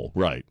it whole.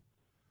 Right.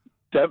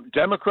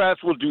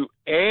 Democrats will do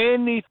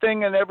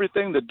anything and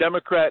everything the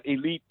Democrat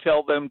elite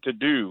tell them to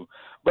do.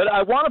 But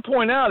I want to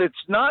point out, it's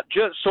not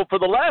just – so for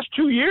the last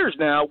 2 years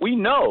now, we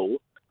know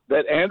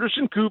that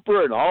Anderson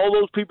Cooper and all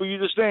those people you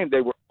just named,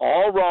 they were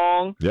all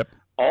wrong. Yep.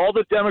 All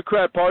the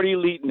Democrat Party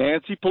elite,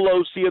 Nancy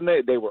Pelosi, and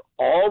they were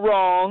all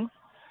wrong.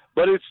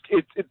 But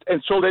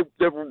and so they've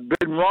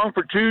been wrong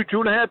for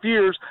 2.5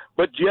 years,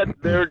 but yet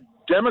they're –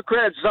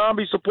 Democrat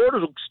zombie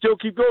supporters will still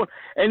keep going.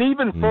 And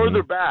even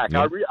further back,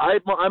 Yep.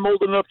 I'm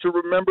old enough to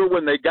remember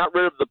when they got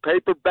rid of the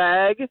paper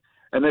bag,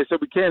 and they said,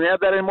 we can't have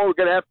that anymore. We're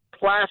going to have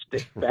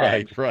plastic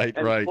bags. Right.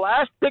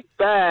 Plastic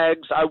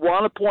bags, I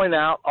want to point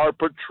out, are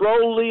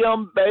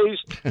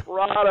petroleum-based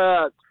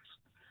products.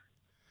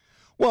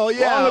 Well,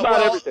 yeah.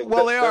 Everything.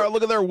 Well, they are.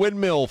 Look at their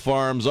windmill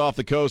farms off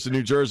the coast of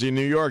New Jersey and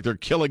New York. They're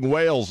killing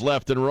whales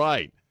left and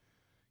right.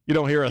 You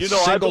don't hear a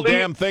single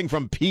damn thing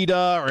from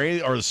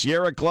PETA or the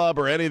Sierra Club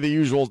or any of the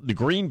usual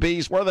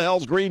Greenpeace. Where the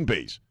hell's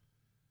Greenpeace?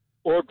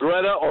 Or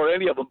Greta or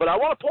any of them. But I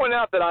want to point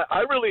out that I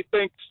really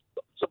think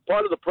some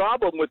part of the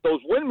problem with those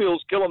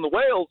windmills killing the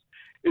whales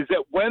is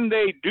that when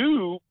they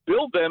do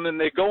build them and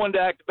they go into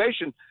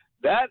activation,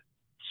 that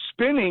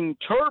spinning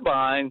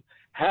turbine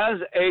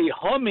has a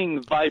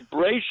humming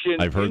vibration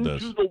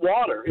into the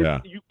water. Yeah.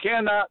 You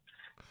cannot,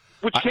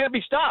 which can't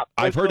be stopped.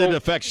 I've heard it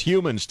affects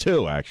humans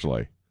too,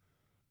 actually.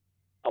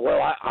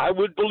 Well, I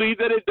would believe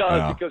that it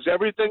does because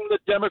everything that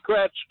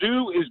Democrats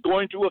do is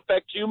going to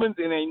affect humans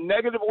in a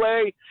negative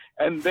way,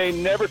 and they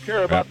never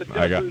care about the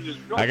Democrats.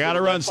 I got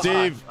to run,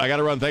 Steve. I got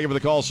to run. Thank you for the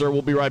call, sir.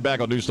 We'll be right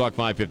back on News Talk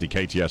 550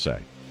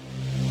 KTSA.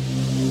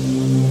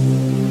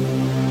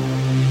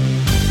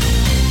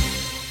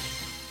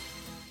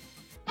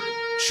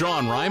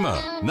 Sean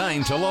Rima,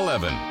 9 till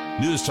 11.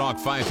 News Talk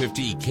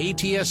 550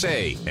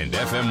 KTSA and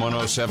FM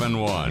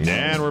 107.1.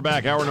 And we're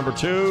back, hour number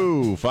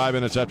 2, 5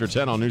 minutes after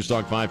 10 on News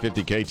Talk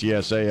 550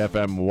 KTSA,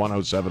 FM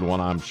 107.1.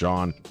 I'm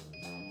Sean.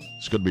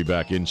 It's good to be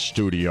back in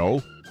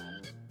studio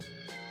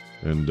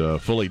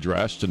and fully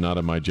dressed and not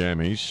in my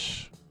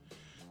jammies.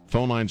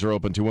 Phone lines are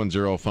open,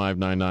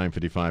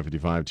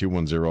 210-599-5555,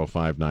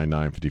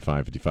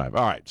 210-599-5555.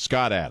 All right,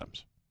 Scott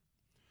Adams.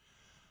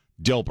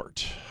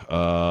 Dilbert,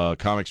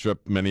 comic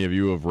strip many of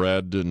you have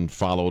read and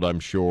followed, I'm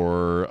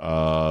sure.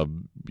 I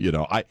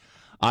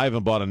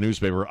haven't bought a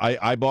newspaper.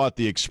 I bought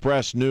the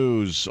Express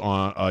News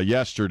on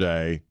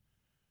yesterday,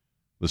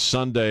 the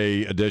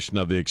Sunday edition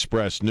of the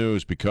Express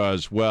News,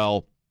 because,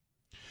 well,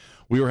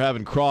 we were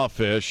having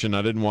crawfish, and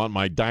I didn't want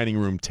my dining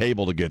room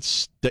table to get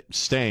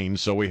stained,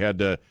 so we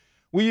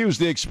used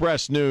the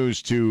Express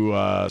News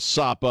to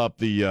sop up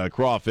the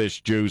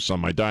crawfish juice on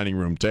my dining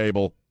room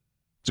table.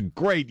 It's a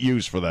great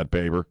use for that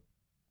paper.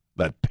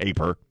 That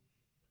paper.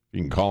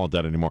 You can call it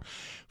that anymore.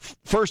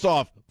 First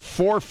off,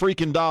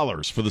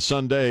 $4 for the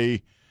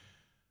Sunday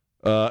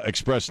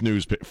Express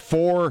News.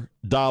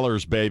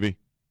 $4, baby.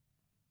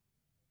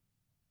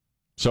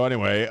 So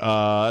anyway,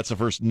 that's the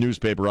first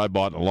newspaper I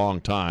bought in a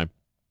long time.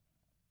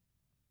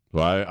 So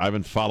I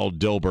haven't followed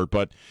Dilbert,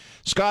 but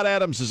Scott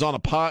Adams is on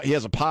he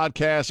has a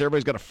podcast.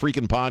 Everybody's got a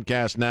freaking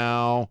podcast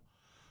now,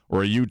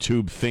 or a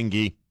YouTube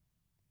thingy.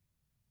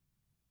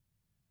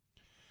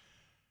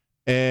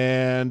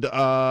 And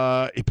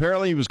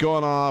apparently he was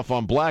going off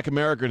on Black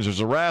Americans. There's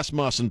a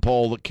Rasmussen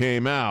poll that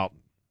came out.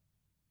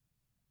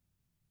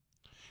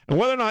 And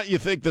whether or not you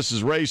think this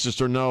is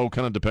racist or no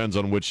kind of depends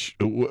on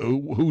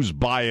whose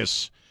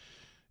bias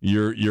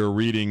you're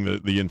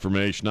reading the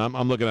information.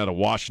 I'm looking at a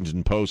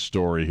Washington Post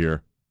story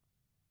here.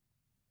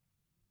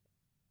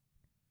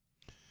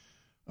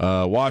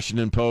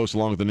 Washington Post,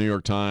 along with the New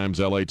York Times,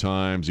 LA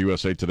Times,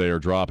 USA Today are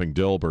dropping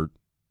Dilbert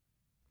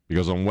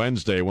because on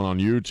Wednesday it went on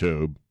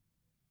YouTube.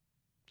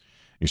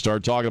 He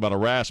started talking about a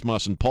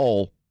Rasmussen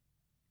poll,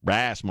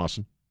 that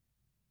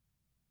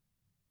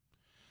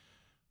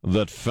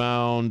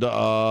found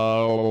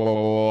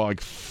like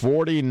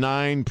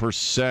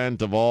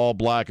 49% of all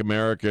black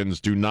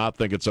Americans do not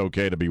think it's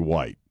okay to be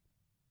white.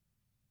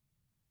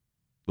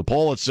 The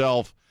poll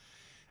itself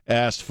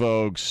asked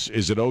folks,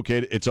 is it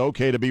okay? It's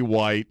okay to be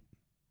white.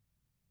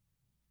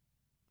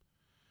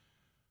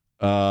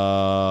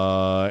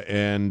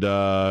 And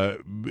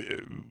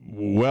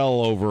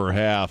well over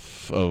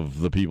half of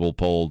the people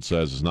polled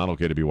says it's not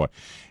okay to be white.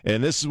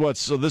 And this is what,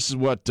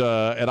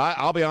 and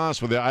I'll be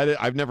honest with you, I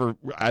didn't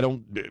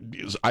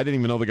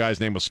even know the guy's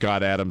name was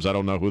Scott Adams. I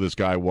don't know who this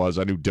guy was.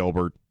 I knew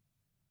Dilbert.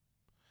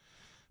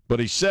 But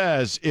he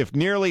says if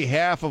nearly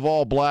half of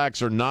all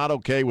blacks are not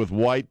okay with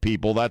white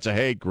people, that's a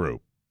hate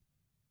group.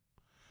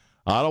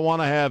 I don't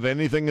want to have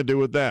anything to do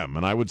with them.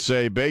 And I would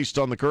say, based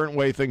on the current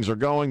way things are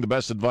going, the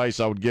best advice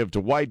I would give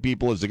to white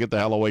people is to get the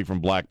hell away from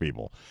black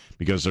people,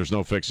 because there's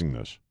no fixing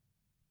this.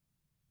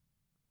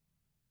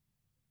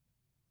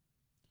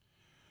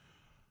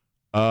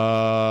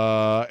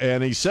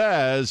 And he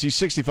says he's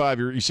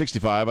 65. He's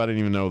 65. I didn't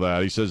even know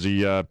that. He says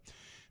he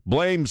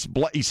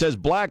says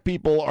black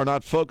people are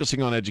not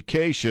focusing on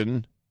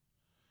education.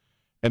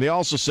 And he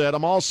also said,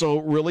 I'm also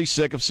really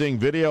sick of seeing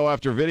video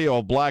after video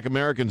of black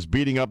Americans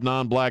beating up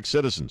non-black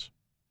citizens.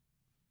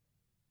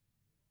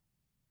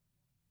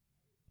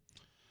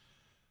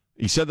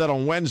 He said that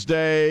on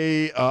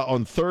Wednesday.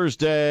 On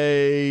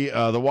Thursday,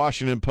 the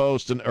Washington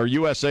Post or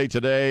USA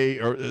Today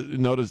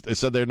noticed they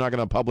said they're not going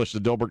to publish the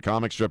Dilbert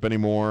comic strip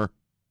anymore.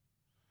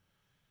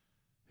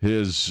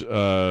 His,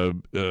 the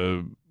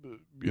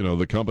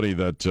company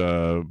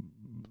that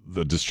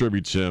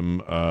distributes him,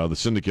 the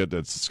syndicate,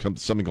 that's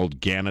something called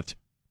Gannett.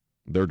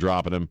 They're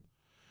dropping him.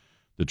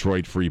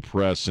 Detroit Free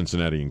Press,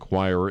 Cincinnati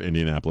Enquirer,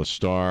 Indianapolis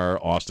Star,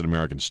 Austin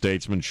American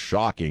Statesman.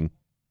 Shocking.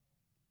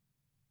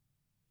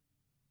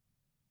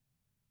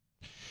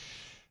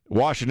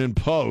 Washington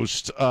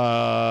Post.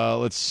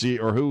 Let's see,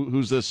 or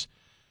who's this?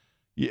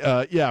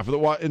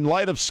 In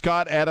light of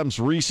Scott Adams'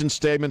 recent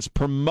statements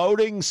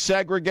promoting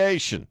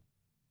segregation,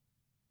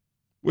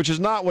 which is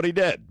not what he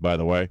did, by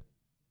the way.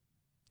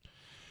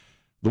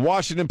 The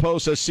Washington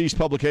Post has ceased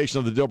publication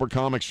of the Dilbert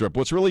comic strip.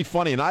 What's really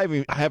funny, and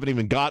I haven't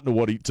even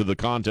gotten to the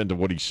content of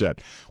what he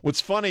said.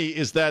 What's funny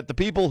is that the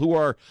people who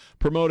are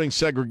promoting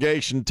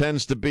segregation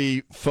tends to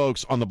be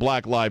folks on the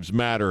Black Lives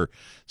Matter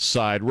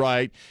side,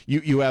 right?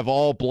 You have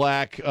all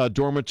black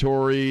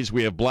dormitories.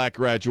 We have black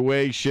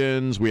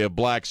graduations. We have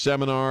black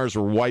seminars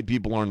where white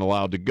people aren't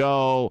allowed to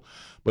go.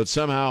 But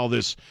somehow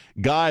this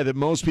guy that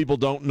most people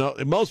don't know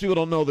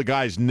the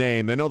guy's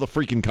name. They know the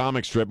freaking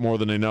comic strip more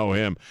than they know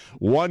him.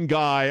 One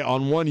guy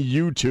on one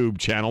YouTube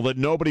channel that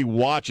nobody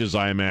watches,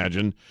 I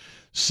imagine,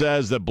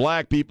 says that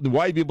white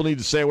people need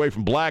to stay away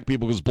from black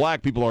people because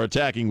black people are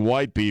attacking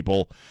white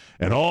people.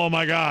 And oh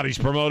my God, he's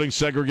promoting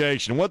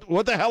segregation.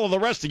 What the hell are the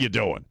rest of you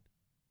doing?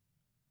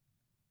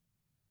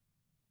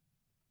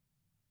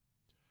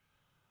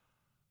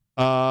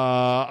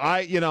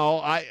 I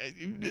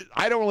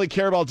don't really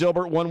care about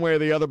Dilbert one way or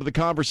the other, but the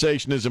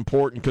conversation is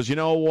important because you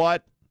know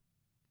what?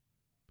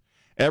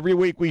 Every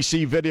week we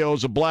see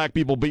videos of black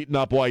people beating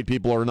up white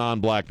people or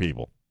non-black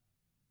people.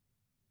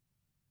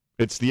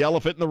 It's the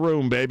elephant in the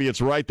room, baby.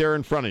 It's right there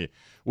in front of you.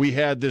 We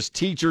had this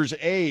teacher's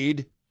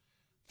aide,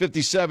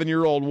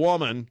 57-year-old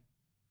woman.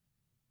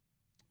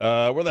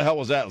 Where the hell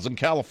was that? It was in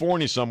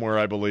California somewhere,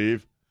 I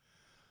believe.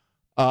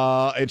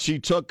 And she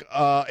took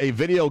a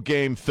video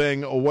game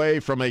thing away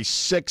from a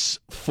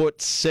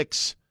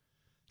 6'6",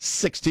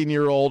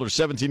 16-year-old or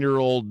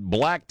 17-year-old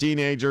black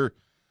teenager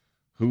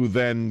who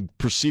then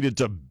proceeded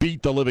to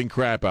beat the living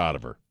crap out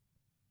of her.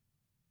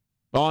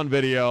 On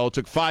video,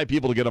 took 5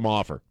 people to get him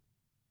off her.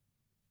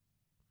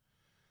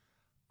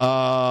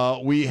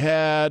 We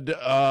had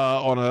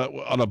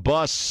on a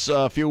bus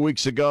a few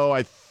weeks ago.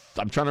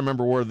 I'm trying to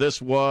remember where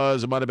this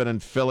was. It might have been in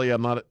Philly.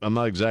 I'm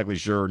not exactly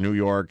sure. New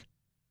York.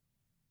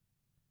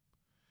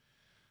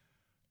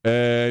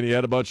 And you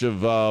had a bunch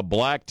of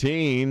black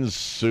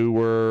teens who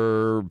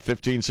were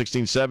 15,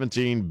 16,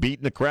 17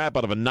 beating the crap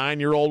out of a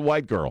 9-year-old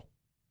white girl.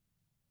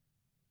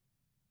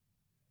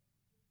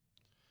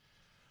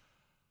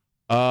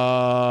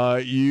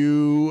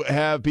 You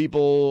have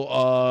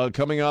people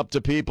coming up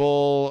to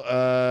people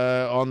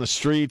on the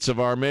streets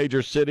of our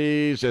major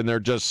cities, and they're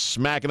just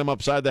smacking them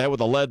upside the head with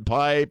a lead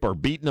pipe or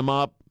beating them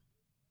up.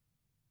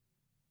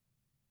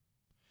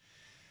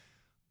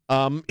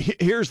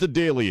 Here's the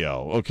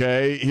dealio,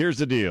 okay? Here's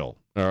the deal,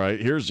 all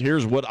right?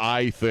 Here's what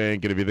I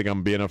think, and if you think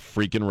I'm being a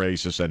freaking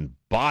racist, and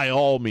by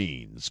all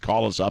means,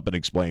 call us up and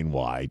explain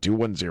why.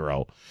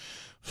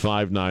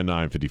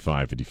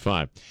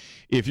 210-599-5555.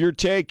 If you're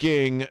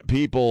taking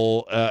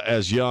people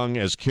as young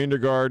as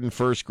kindergarten,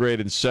 first grade,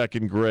 and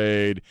second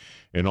grade,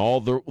 and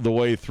all the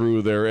way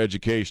through their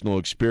educational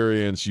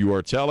experience, you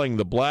are telling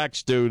the black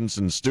students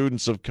and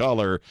students of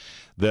color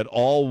that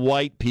all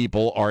white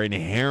people are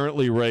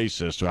inherently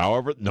racist,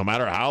 however, no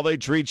matter how they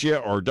treat you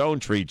or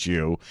don't treat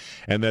you,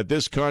 and that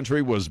this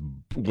country was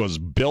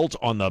built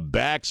on the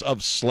backs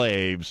of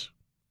slaves.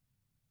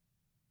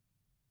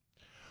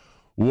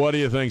 What do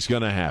you think's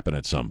going to happen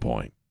at some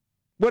point?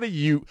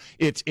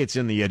 It's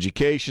in the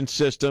education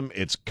system,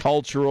 it's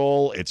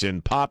cultural, it's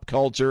in pop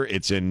culture,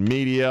 it's in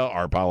media.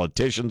 Our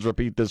politicians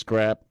repeat this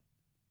crap.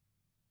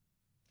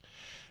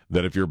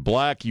 That if you're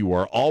black, you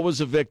are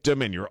always a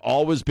victim and you're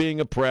always being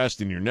oppressed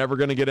and you're never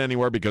going to get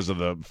anywhere because of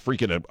the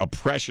freaking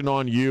oppression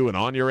on you and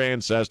on your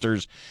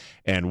ancestors.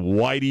 And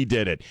Whitey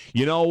did it.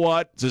 You know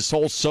what? This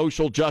whole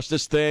social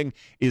justice thing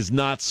is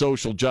not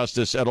social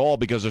justice at all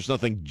because there's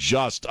nothing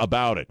just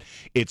about it.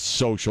 It's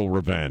social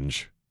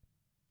revenge.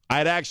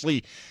 I'd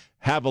actually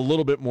have a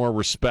little bit more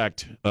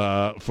respect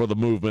for the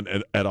movement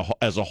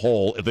as a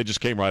whole if they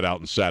just came right out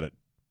and said it.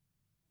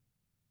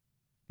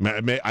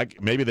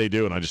 Maybe they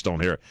do, and I just don't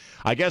hear it.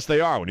 I guess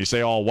they are when you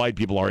say all white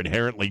people are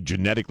inherently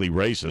genetically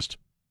racist.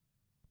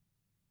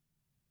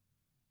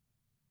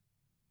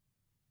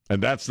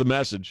 And that's the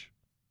message.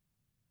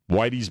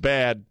 Whitey's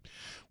bad.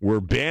 We're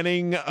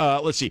banning,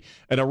 let's see,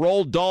 in a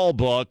Roald Dahl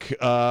book,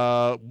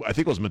 I think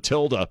it was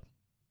Matilda.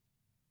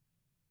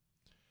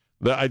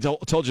 I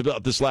told you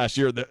about this last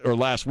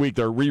week.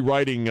 They're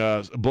rewriting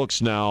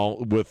books now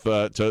with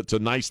to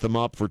nice them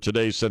up for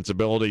today's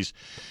sensibilities.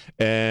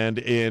 And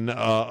in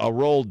a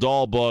Roald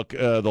Dahl book,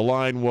 the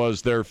line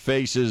was, their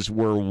faces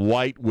were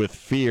white with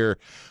fear.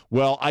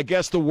 Well, I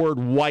guess the word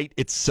white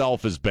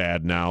itself is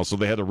bad now, so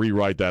they had to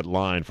rewrite that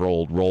line for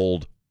old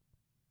Roald,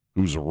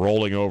 who's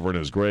rolling over in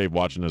his grave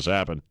watching this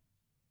happen.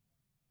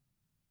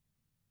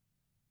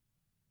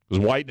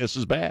 Because whiteness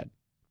is bad.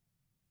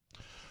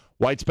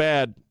 White's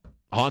bad.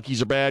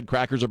 Honkies are bad.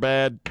 Crackers are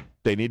bad.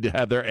 They need to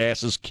have their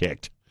asses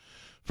kicked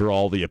for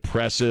all the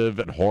oppressive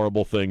and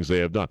horrible things they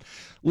have done.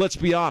 Let's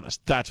be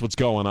honest. That's what's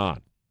going on.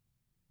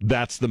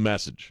 That's the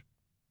message.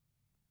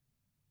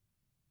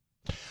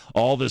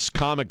 All this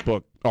comic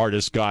book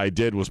artist guy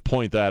did was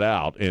point that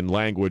out in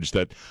language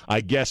that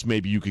I guess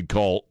maybe you could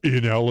call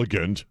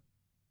inelegant.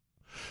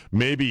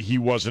 Maybe he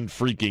wasn't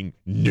freaking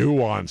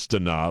nuanced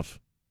enough.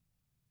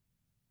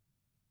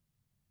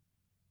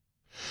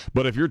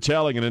 But if you're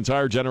telling an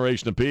entire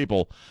generation of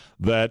people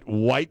that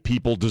white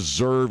people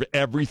deserve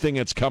everything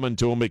that's coming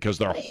to them because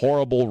they're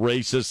horrible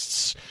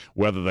racists,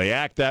 whether they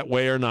act that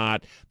way or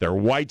not, their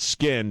white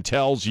skin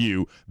tells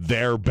you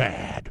they're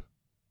bad.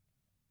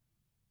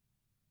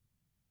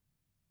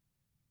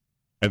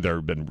 And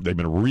they've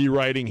been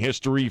rewriting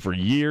history for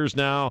years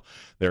now.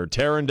 They're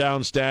tearing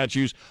down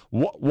statues.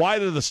 Why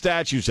do the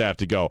statues have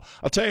to go?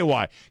 I'll tell you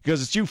why.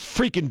 Because it's you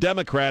freaking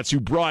Democrats who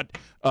brought,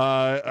 you're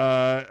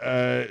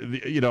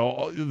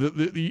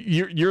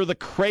the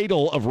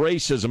cradle of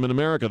racism in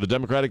America, the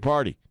Democratic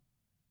Party.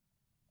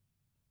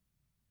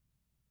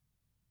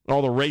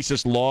 All the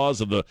racist laws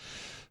of the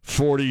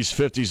 40s,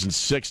 50s, and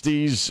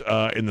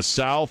 60s in the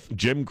South,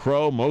 Jim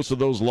Crow, most of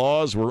those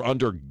laws were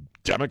under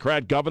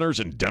Democrat governors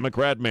and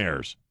Democrat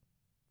mayors.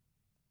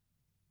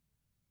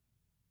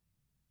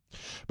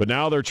 But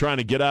now they're trying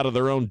to get out of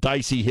their own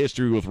dicey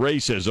history with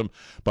racism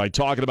by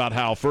talking about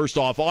how, first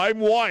off, I'm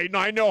white and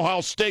I know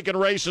how stinking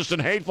racist and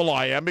hateful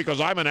I am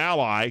because I'm an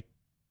ally.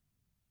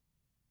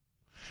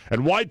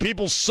 And white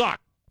people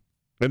suck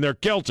and they're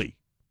guilty.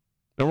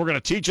 And we're going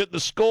to teach it in the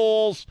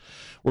schools.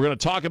 We're going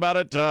to talk about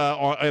it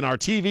in our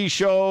TV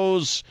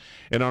shows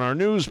and on our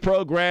news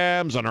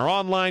programs, on our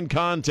online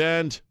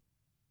content.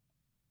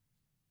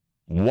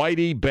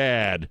 Whitey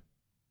bad.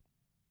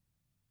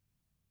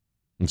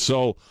 And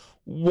so,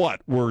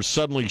 what? We're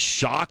suddenly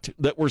shocked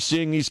that we're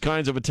seeing these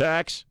kinds of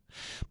attacks?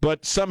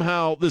 But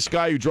somehow this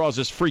guy who draws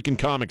this freaking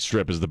comic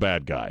strip is the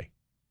bad guy.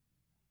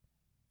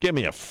 Give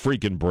me a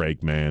freaking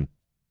break, man.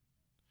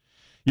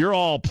 You're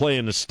all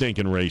playing the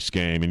stinking race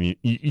game, and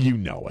you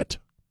know it.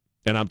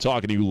 And I'm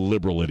talking to you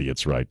liberal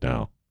idiots right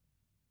now.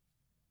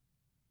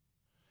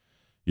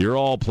 You're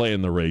all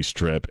playing the race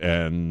trip,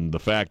 and the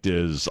fact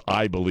is,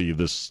 I believe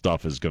this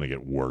stuff is going to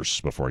get worse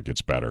before it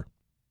gets better.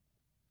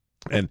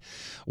 And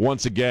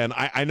once again,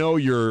 I know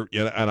you're,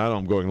 and I know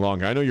I'm going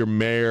long. I know your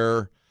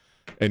mayor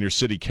and your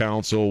city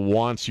council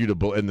wants you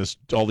to, and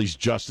all these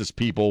justice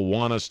people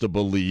want us to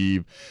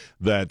believe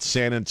that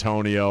San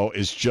Antonio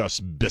is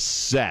just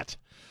beset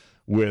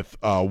with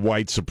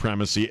white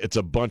supremacy. It's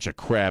a bunch of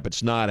crap.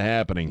 It's not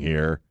happening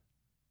here.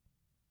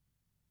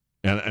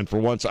 And for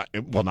once,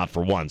 not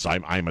for once,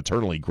 I'm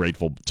eternally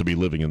grateful to be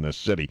living in this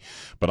city.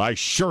 But I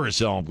sure as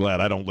hell am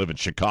glad I don't live in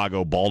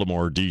Chicago,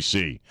 Baltimore, or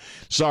D.C.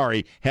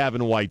 Sorry,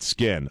 having white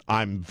skin.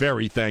 I'm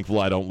very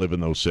thankful I don't live in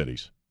those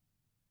cities.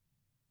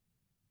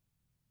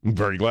 I'm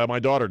very glad my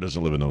daughter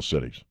doesn't live in those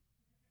cities.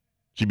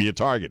 She'd be a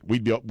target.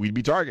 We'd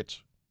be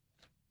targets.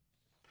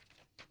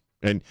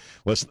 And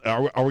listen,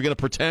 are we going to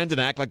pretend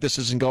and act like this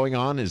isn't going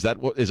on? Is that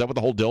what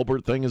the whole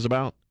Dilbert thing is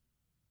about?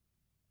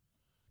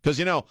 Because,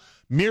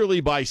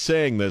 merely by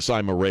saying this,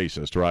 I'm a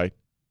racist, right?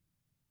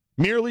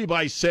 Merely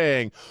by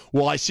saying,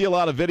 well, I see a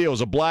lot of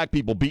videos of black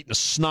people beating the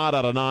snot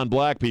out of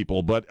non-black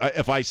people, but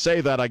if I say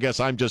that, I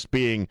guess I'm just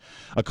being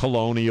a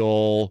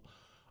colonial,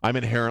 I'm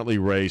inherently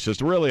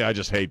racist. Really, I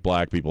just hate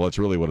black people. That's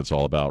really what it's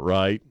all about,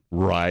 right?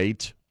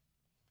 Right?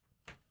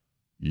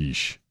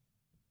 Yeesh.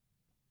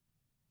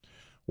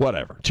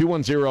 Whatever.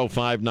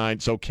 21059.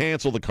 So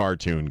cancel the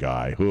cartoon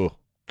guy.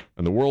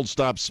 And the world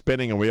stopped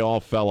spinning and we all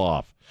fell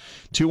off.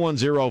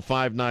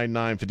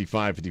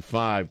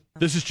 210-599-5555.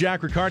 This is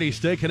Jack Riccardi.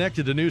 Stay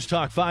connected to News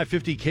Talk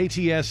 550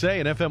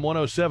 KTSA and FM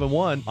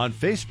 107.1 on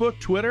Facebook,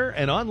 Twitter,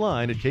 and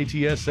online at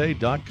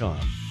ktsa.com.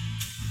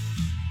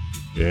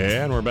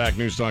 Yeah, and we're back.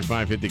 News Talk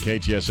 550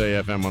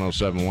 KTSA FM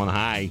 107.1.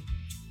 Hi.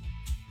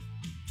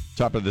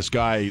 Top of this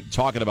guy,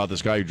 talking about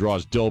this guy who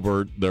draws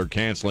Dilbert. They're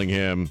canceling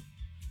him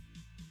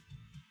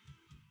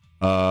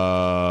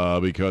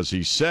because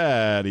he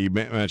said, he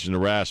mentioned the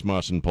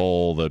Rasmussen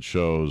poll that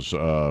shows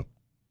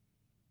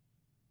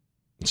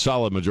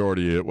solid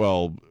majority,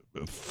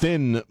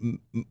 thin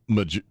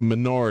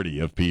minority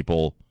of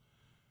people.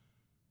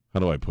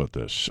 How do I put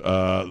this?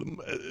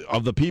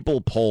 Of the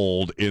people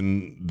polled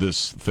in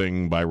this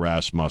thing by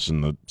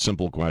Rasmussen, the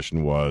simple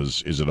question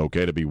was, is it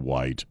okay to be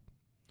white?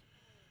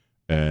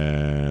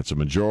 And it's a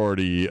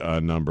majority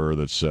number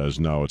that says,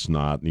 no, it's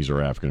not. These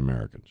are African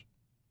Americans.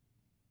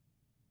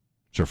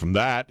 So from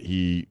that,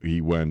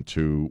 he went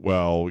to,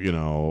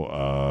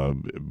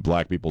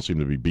 black people seem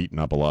to be beating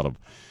up a lot of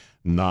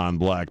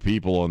non-black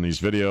people in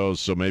these videos,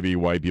 so maybe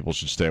white people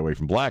should stay away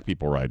from black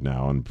people right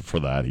now. And for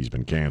that, he's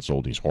been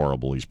canceled. He's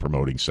horrible. He's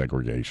promoting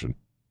segregation.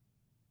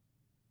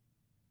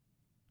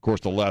 Of course,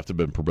 the left have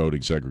been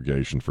promoting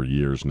segregation for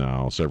years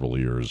now, several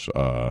years,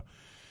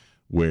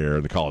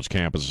 where the college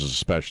campuses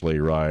especially,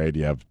 right?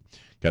 You have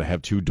got to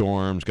have 2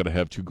 dorms, got to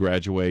have 2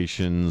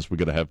 graduations. We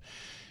got to have,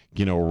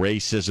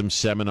 racism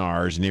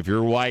seminars. And if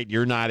you're white,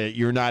 you're not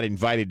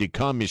invited to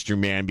come, Mr.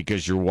 Man,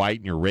 because you're white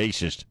and you're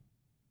racist.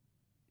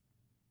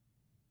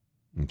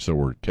 And so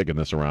we're kicking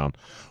this around.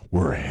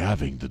 We're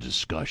having the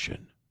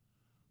discussion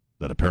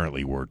that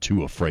apparently we're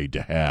too afraid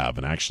to have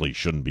and actually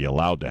shouldn't be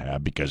allowed to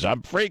have because I'm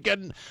a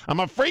freaking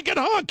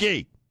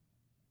honky.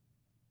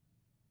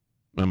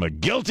 I'm a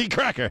guilty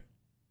cracker.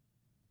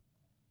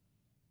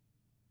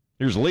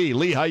 Here's Lee.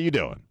 Lee, how you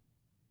doing?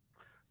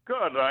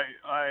 Good.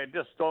 I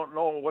just don't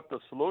know what the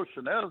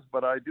solution is,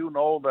 but I do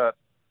know that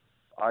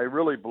I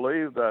really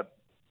believe that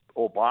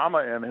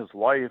Obama and his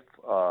wife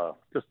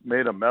just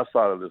made a mess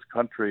out of this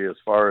country as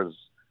far as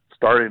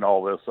starting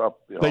all this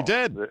up. They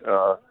did.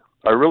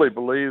 I really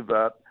believe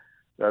that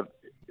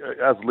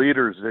as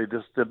leaders, they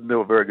just didn't do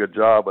a very good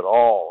job at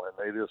all, and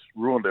they just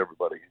ruined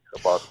everybody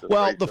about this.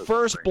 Well, the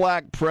first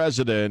black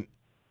president,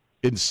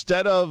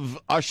 instead of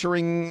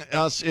ushering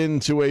us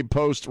into a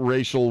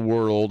post-racial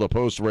world, a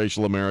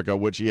post-racial America,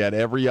 which he had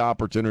every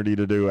opportunity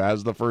to do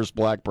as the first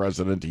black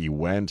president, he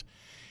went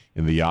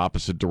in the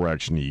opposite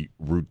direction. He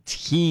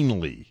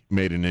routinely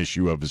made an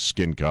issue of his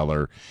skin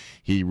color.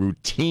 He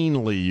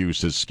routinely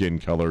used his skin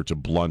color to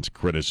blunt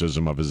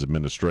criticism of his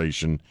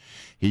administration.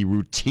 He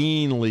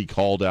routinely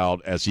called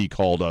out, as he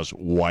called us,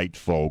 white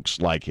folks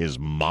like his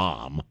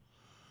mom,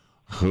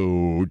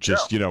 who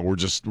just, we're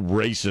just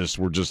racist.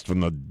 We're just,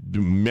 from the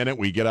minute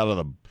we get out of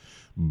the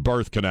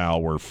birth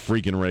canal, we're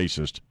freaking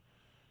racist.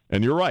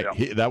 And you're right.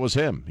 Yeah. That was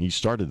him. He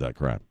started that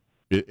crap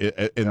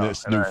in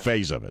this new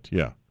phase of it.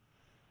 Yeah.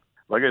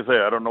 Like I say,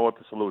 I don't know what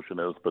the solution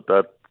is, but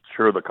that's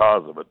sure the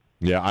cause of it.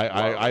 Yeah,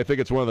 I think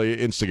it's one of the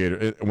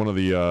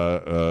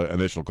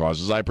initial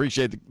causes. I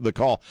appreciate the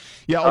call.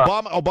 Yeah,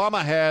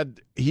 Obama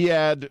had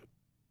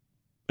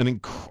an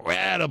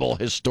incredible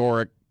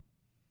historic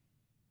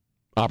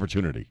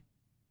opportunity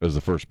as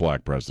the first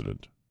black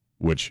president,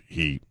 which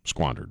he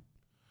squandered,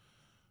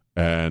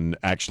 and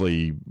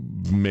actually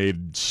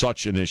made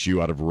such an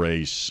issue out of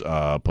race.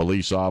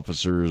 Police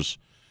officers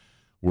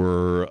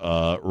were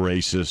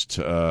racist.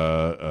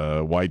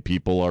 White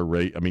people are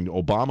I mean,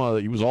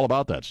 Obama, he was all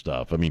about that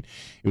stuff. I mean,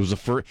 it was the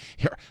first.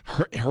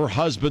 Her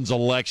husband's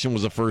election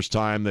was the first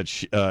time that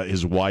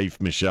his wife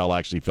Michelle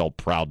actually felt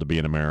proud to be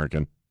an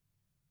American.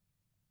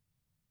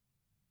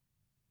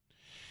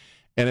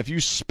 And if you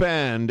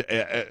spend,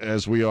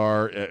 as we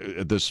are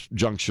at this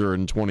juncture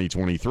in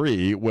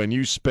 2023, when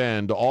you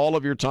spend all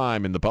of your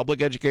time in the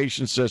public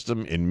education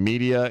system, in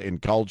media, in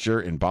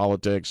culture, in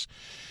politics,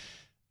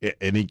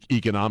 in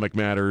economic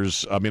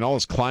matters, I mean, all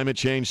this climate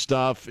change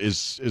stuff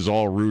is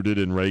all rooted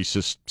in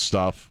racist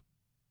stuff.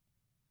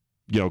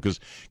 Because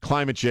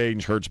climate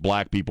change hurts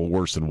black people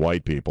worse than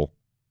white people.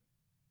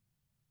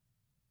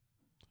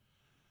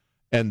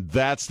 And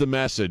that's the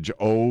message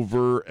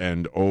over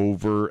and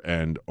over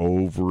and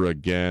over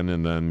again.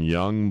 And then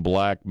young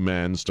black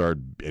men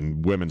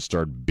and women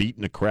start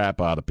beating the crap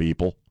out of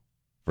people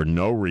for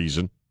no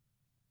reason.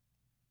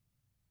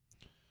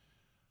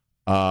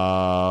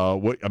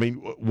 Honestly,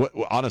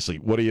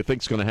 what do you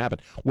think's going to happen?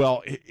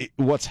 Well,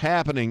 what's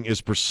happening is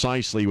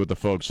precisely what the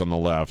folks on the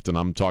left, and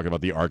I'm talking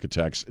about the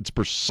architects, it's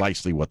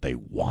precisely what they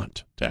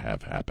want to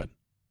have happen.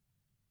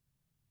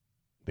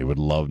 They would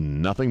love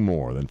nothing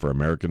more than for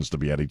Americans to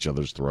be at each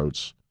other's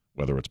throats,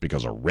 whether it's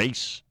because of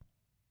race,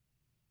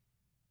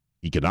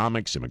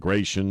 economics,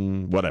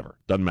 immigration, whatever.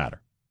 Doesn't matter.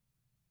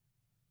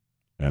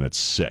 And it's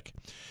sick.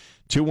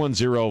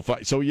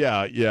 2105. So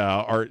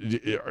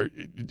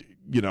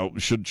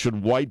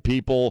should white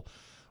people,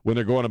 when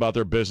they're going about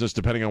their business,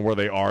 depending on where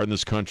they are in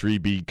this country,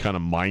 be kind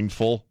of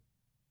mindful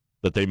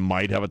that they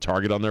might have a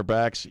target on their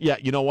backs? Yeah,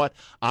 you know what?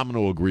 I'm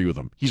going to agree with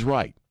him. He's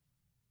right.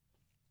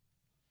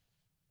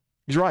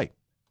 He's right.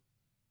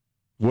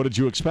 What did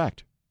you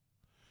expect?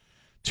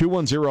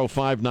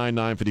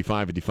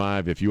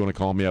 210-599-5555. If you want to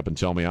call me up and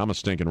tell me I'm a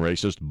stinking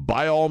racist,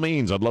 by all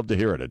means, I'd love to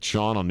hear it. It's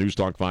Sean on News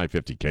Talk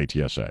 550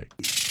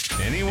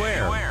 KTSA.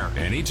 Anywhere,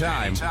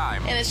 anytime.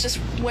 And it's just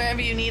wherever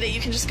you need it,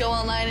 you can just go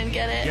online and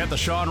get it. Get the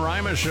Sean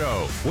Rima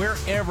Show,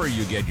 wherever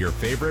you get your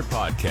favorite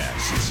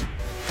podcasts.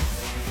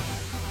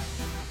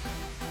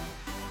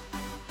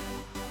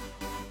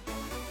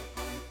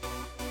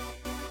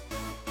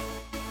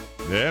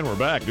 And we're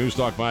back. News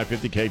Talk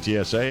 550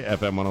 KTSA,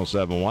 FM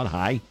 1071.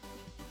 Hi.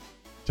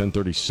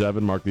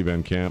 1037, Mark Lee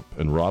Van Camp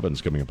and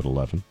Robin's coming up at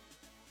 11.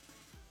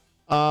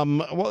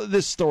 Well,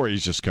 this story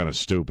is just kind of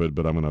stupid,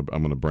 but I'm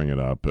gonna bring it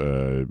up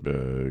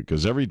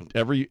because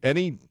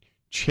any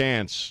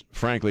chance,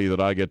 frankly, that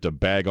I get to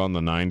bag on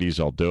the 90s,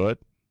 I'll do it.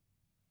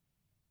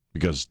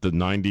 Because the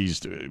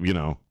 90s,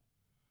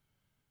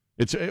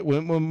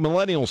 when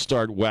millennials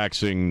start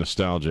waxing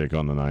nostalgic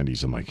on the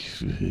 90s, I'm like,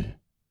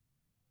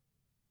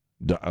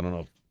 I don't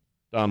know.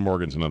 Don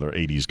Morgan's another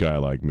 80s guy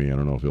like me. I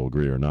don't know if he'll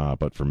agree or not.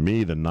 But for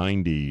me, the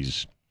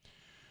 90s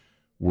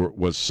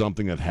was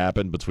something that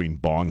happened between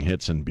bong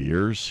hits and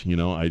beers.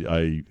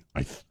 I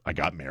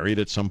got married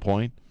at some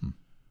point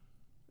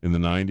in the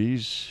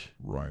 90s.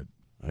 Right.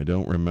 I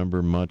don't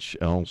remember much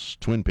else.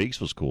 Twin Peaks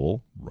was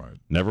cool. Right.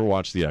 Never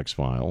watched the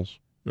X-Files.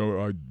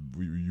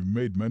 You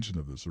made mention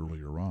of this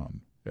earlier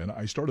on, and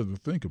I started to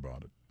think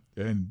about it.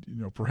 And,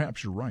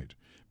 perhaps you're right.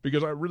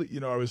 Because I really,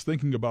 I was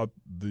thinking about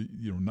the,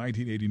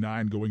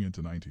 1989 going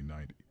into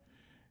 1990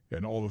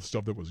 and all the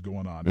stuff that was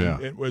going on. Yeah.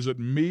 And was it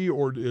me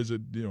or is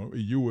it,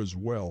 you as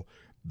well,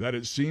 that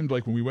it seemed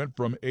like when we went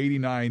from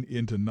 89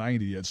 into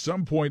 90, at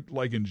some point,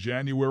 like in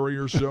January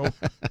or so,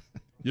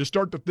 you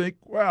start to think,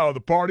 wow,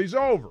 the party's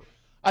over.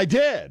 I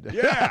did.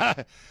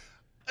 Yeah.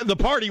 The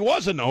party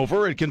wasn't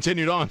over. It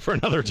continued on for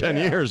another 10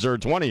 years or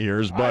 20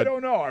 years. But I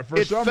don't know.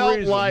 For some felt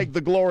reason, like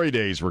the glory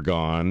days were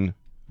gone.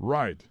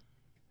 Right.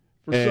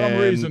 For some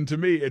reason, to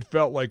me, it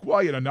felt like,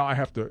 well, now I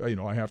have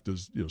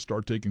to,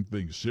 start taking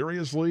things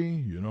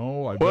seriously.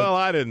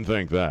 I didn't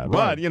think that,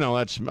 right.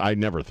 But I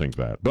never think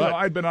that. But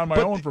I'd been on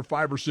my own for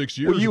 5 or 6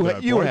 years. Well,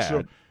 you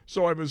had.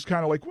 So I was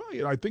kind of like,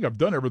 well, I think I've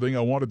done everything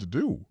I wanted to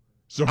do.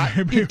 So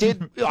it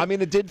did.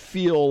 It did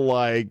feel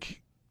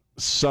like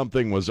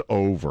something was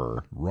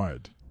over,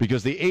 right?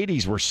 Because the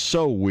 80s were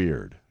so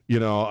weird. The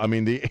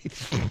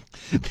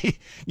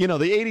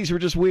 80s were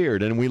just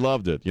weird, and we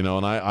loved it. And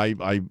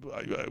I,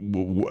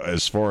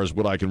 as far as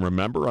what I can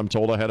remember, I'm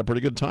told I had a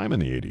pretty good time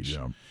in the 80s.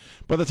 Yeah.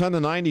 By the time the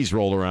 90s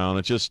rolled around,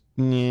 it just,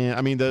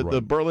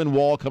 the Berlin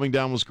Wall coming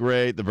down was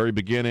great. The very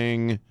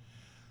beginning,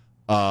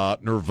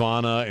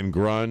 Nirvana and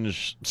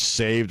grunge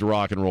saved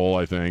rock and roll,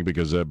 I think,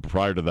 because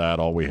prior to that,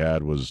 all we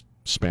had was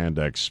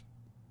spandex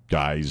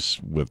guys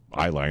with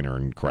eyeliner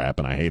and crap,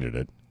 and I hated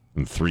it.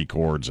 And three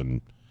chords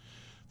and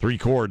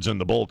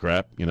the bull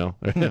crap, There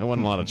wasn't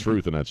a lot of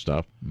truth in that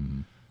stuff.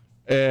 Mm-hmm.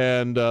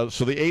 And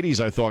so the 80s,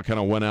 I thought, kind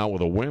of went out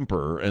with a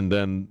whimper, and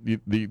then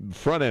the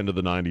front end of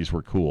the 90s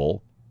were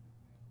cool.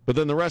 But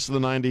then the rest of the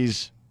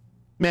 90s,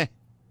 meh.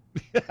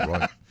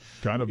 Right.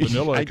 Kind of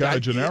vanilla, kind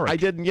of generic.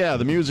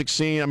 The music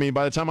scene,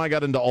 by the time I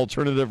got into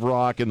alternative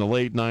rock in the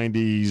late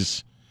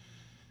 90s,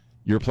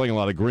 you're playing a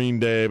lot of Green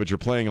Day, but you're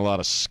playing a lot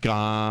of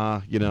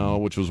ska,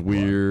 which was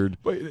weird.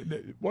 But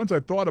once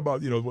I thought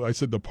about, I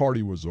said the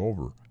party was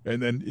over.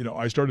 And then,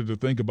 I started to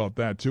think about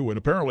that, too. And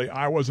apparently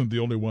I wasn't the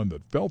only one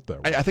that felt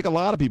that way. I think a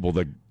lot of people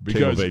that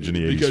came of age in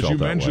the 80s because felt you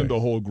that mentioned way. the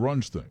whole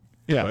grunge thing.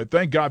 Yeah.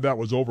 Thank God that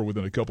was over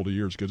within a couple of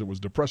years because it was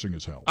depressing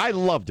as hell. I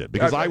loved it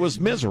because I was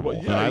miserable,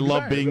 and I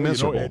love being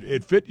miserable.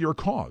 It fit your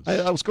cause.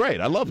 That was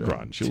great. I loved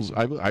grunge.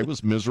 I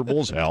was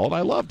miserable as hell, and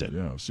I loved it.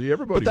 Yeah, see,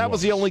 everybody But that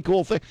was the only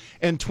cool thing.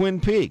 And Twin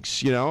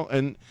Peaks,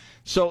 and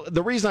so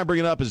the reason I bring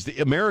it up is the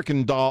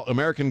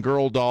American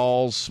Girl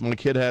dolls. My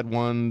kid had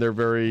one. They're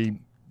very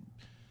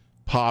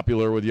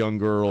popular with young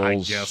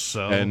girls. I guess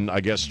so. And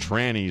I guess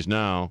trannies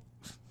now.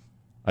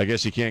 I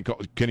guess can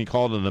he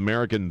call it an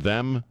American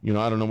them?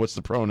 I don't know what's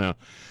the pronoun.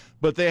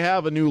 But they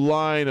have a new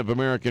line of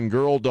American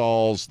Girl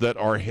dolls that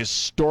are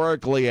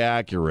historically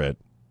accurate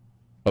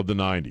of the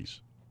 90s.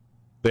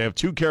 They have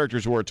two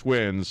characters who are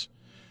twins.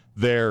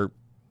 They're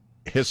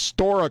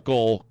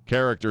historical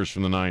characters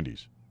from the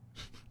 90s.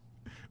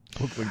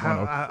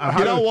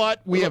 You know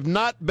what? We have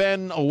not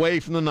been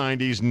away from the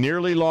 90s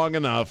nearly long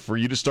enough for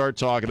you to start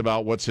talking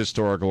about what's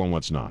historical and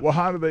what's not. Well,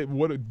 how do they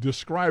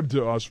describe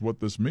to us what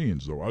this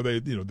means, though? Are they,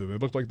 do they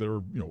look like they're,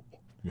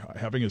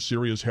 having a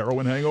serious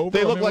heroin hangover?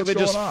 They look like they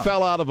just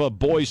fell out of a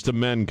Boys to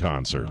Men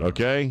concert,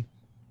 okay?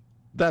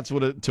 That's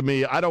what to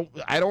me, I don't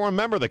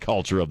remember the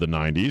culture of the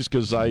 90s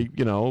because I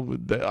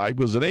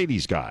was an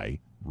 80s guy.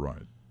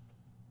 Right.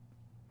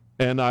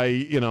 And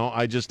I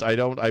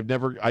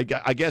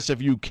guess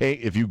if you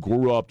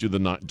grew up during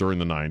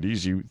the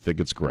 90s, you think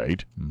it's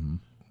great. Mm-hmm.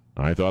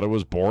 I thought it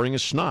was boring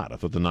as snot. I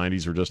thought the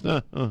 90s were just,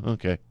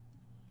 okay.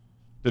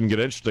 Didn't get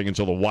interesting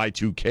until the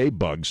Y2K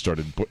bug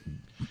started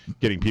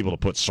getting people to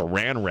put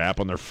saran wrap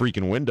on their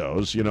freaking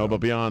windows, but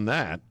beyond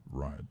that.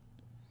 Right.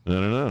 I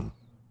don't know.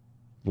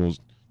 Well,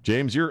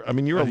 James, you're a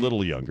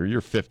little younger.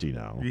 You're 50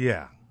 now.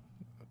 Yeah.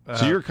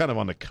 So you're kind of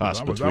on the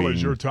cusp between that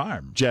was your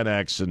time. Gen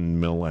X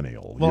and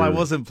millennial. Well, I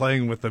wasn't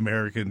playing with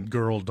American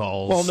Girl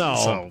dolls. Well, no.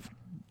 So,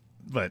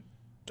 but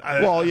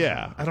I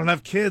don't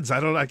have kids.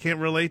 I can't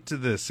relate to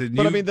this. And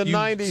but the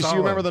 90s. You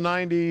remember the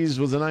 90s?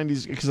 Was the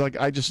 90s?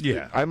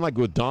 Because I'm like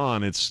with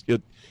Don. It's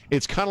kind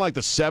of like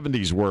the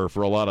 70s were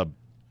for a lot of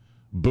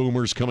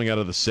boomers coming out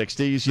of the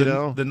 60s.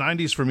 The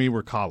 90s for me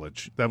were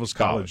college. That was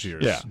college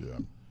years. Yeah.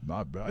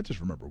 Not bad. I just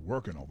remember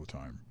working all the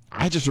time.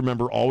 I just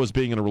remember always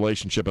being in a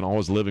relationship and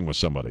always living with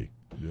somebody.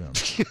 Yeah.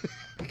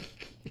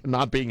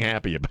 not being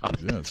happy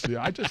about it. Yeah, see,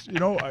 I just,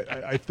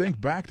 I think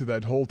back to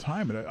that whole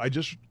time, and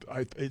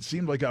it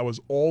seemed like I was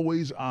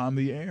always on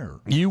the air.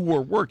 You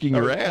were working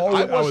your ass.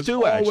 I was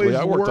too, actually.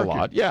 I worked a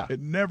lot. Yeah.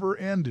 It never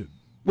ended.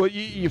 Well,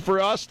 for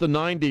us, the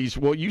 90s,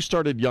 well, you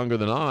started younger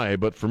than I,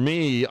 but for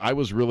me, I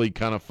was really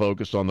kind of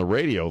focused on the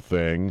radio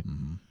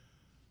thing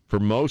for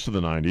most of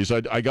the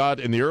 90s. I got,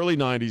 in the early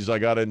 90s, I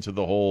got into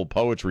the whole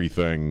poetry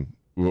thing,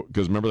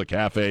 because remember the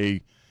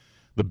cafe,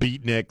 the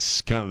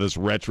beatniks, kind of this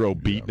retro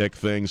beatnik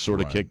thing sort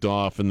of kicked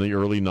off in the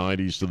early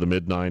 90s to the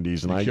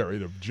mid-90s. And I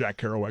carried a Jack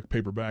Kerouac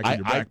paperback in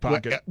your back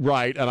pocket.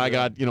 Right, and I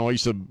got, I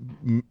used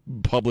to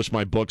publish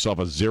my books off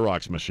a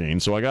Xerox machine,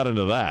 so I got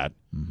into that.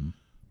 Mm-hmm.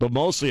 But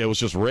mostly it was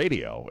just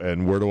radio,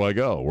 and where do I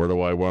go? Where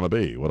do I want to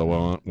be? What do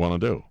I want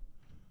to do?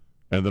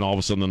 And then all of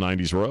a sudden the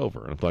 90s were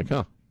over. And it's like,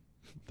 that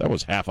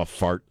was half a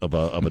fart of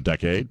a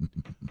decade.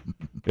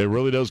 It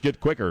really does get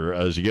quicker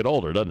as you get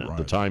older, doesn't it? Right.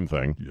 The time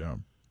thing. Yeah.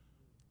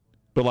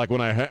 But like when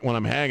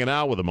I'm hanging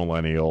out with a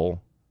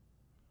millennial,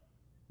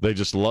 they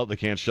just they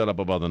can't shut up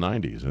about the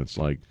 90s. And it's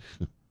like,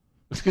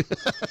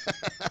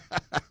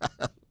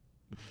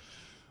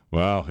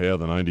 wow, yeah,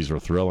 the 90s were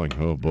thrilling.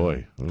 Oh,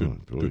 boy.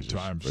 Good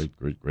times.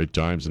 Great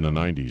times in the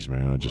 90s,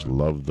 man. I just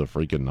love the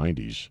freaking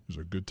 90s. It was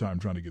a good time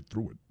trying to get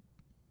through it.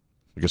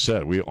 Like I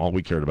said, all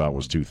we cared about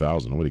was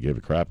 2000. Nobody gave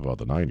a crap about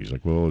the 90s.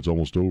 Like, well, it's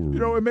almost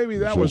over. And maybe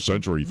that was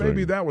century thing.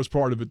 Maybe that was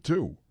part of it,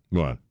 too.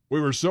 What?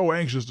 We were so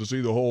anxious to see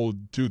the whole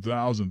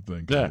 2000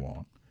 thing come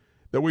along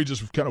that we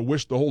just kind of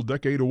wished the whole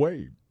decade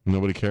away.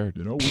 Nobody cared.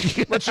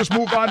 Let's just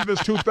move on to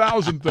this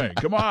 2000 thing.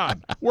 Come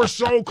on. We're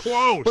so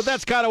close. But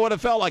that's kind of what it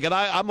felt like. And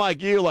I'm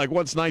like you, like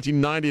once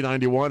 1990,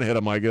 91 hit,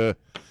 I'm like, yeah.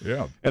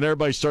 And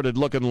everybody started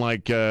looking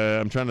like,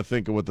 I'm trying to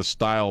think of what the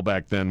style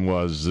back then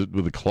was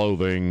with the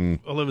clothing.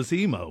 Well, it was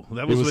emo.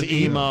 That was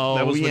emo.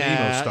 That was when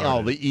emo started.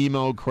 Oh, the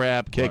emo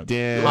crap kicked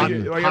in.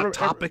 Hot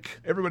Topic.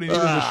 Everybody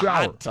needed a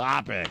shower. Hot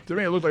Topic. To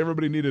me, it looked like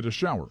everybody needed a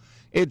shower.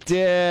 It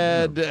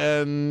did,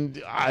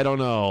 and I don't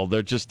know.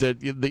 They're just the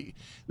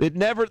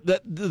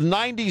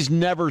 90s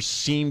never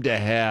seemed to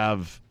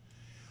have.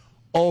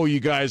 Oh, you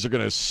guys are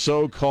going to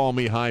so call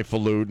me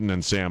highfalutin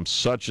and say I'm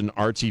such an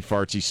artsy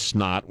fartsy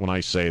snot when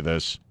I say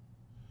this.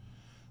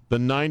 The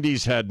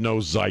 90s had no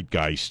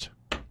zeitgeist.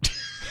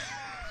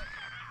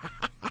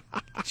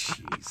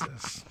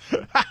 Jesus.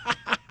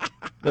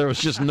 There was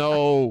just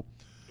no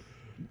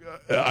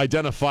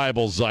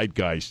identifiable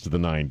zeitgeist to the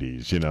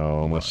 90s,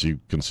 unless you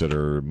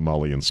consider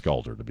Mully and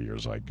Sculder to be your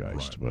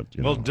zeitgeist. Right.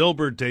 But Well,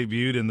 Dilbert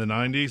debuted in the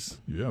 90s.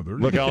 Yeah,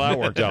 look how that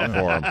worked out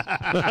for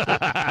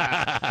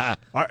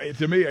him.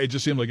 To me, it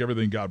just seemed like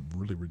everything got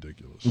really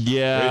ridiculous.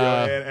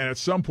 Yeah. And at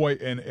some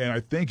point, and I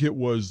think it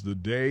was the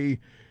day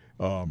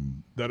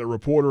that a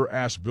reporter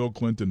asked Bill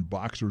Clinton,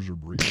 boxers or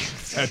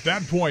briefs. At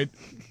that point,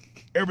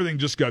 everything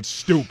just got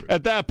stupid.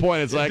 At that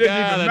point, it's like, the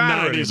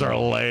 90s are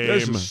lame.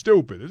 This is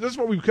stupid. Is this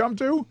what we've come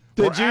to?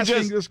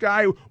 Asking this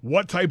guy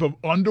what type of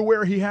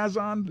underwear he has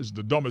on is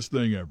the dumbest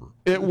thing ever.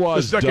 It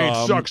was This decade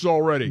dumb. sucks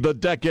already. The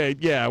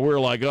decade, we're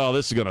like, oh,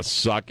 this is going to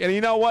suck. And you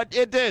know what?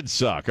 It did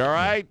suck, all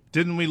right?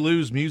 Didn't we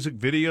lose music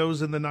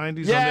videos in the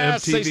 90s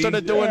yes, on MTV? They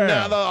started doing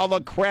all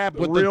the crap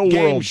with real the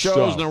game world shows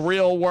stuff. in the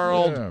real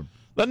world. Yeah.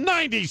 The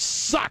 90s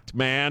sucked,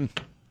 man.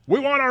 We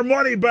want our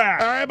money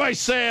back. All right, everybody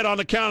say it on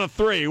the count of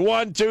 3.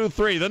 1, 2,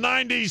 3. The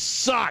 90s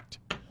sucked.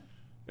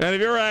 And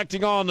if you're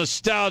acting all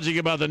nostalgic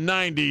about the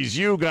 90s,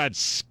 you got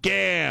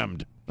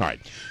scammed. All right,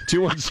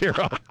 210.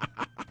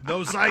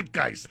 No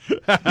zeitgeist.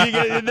 You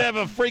didn't have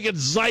a freaking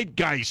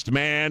zeitgeist,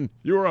 man.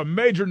 You were a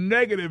major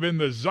negative in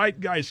the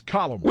zeitgeist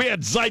column. We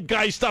had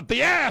zeitgeist up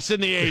the ass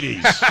in the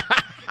 80s.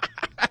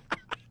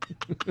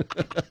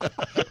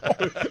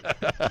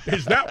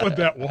 Is that what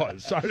that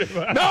was? Sorry.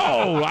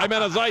 No, I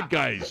meant a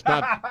zeitgeist,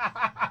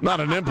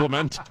 not an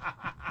implement.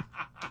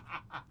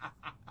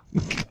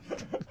 We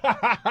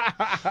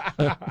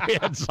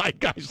had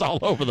zeitgeist all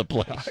over the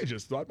place. I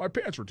just thought my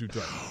pants were too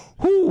tight.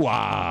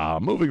 Hoo-ah.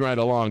 Moving right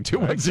along.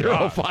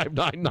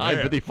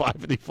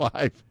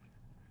 210-599-5555.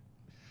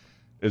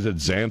 Is it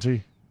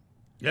Zanti?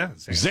 Yeah.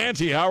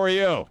 Zanti, how are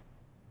you? All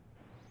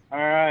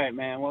right,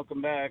 man.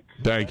 Welcome back.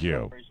 Thank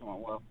you.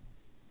 Well,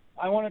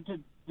 I wanted to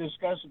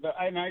discuss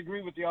and I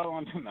agree with y'all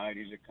on the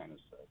 90s. It kind of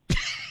sucked.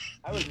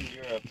 I was in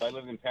Europe. I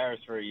lived in Paris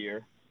for a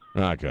year.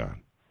 Oh, God.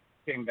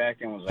 Came back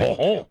and was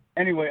like,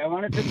 Anyway, I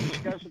wanted to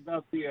discuss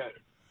about the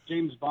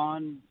James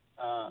Bond,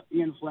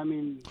 Ian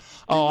Fleming.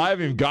 Oh, I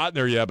haven't even gotten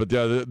there yet, but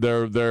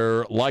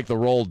they're like the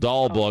Roald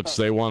Dahl books.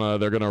 They're gonna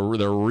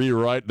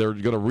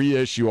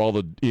reissue all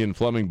the Ian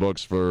Fleming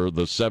books for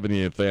the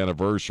 70th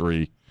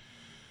anniversary.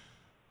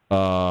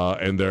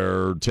 And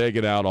they're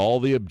taking out all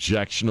the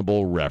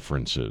objectionable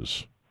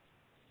references.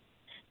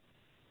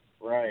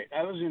 Right.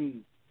 I was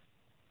in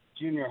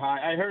junior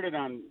high. I heard it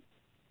on.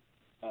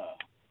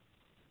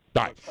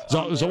 All right.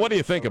 So what do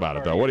you think about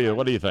it, though?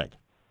 What do you think?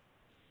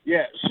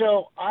 Yeah.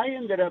 So I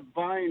ended up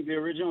buying the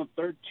original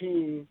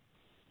 13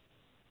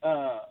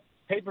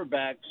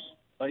 paperbacks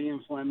by Ian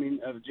Fleming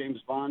of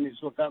James Bond.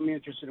 It's what got me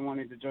interested in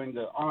wanting to join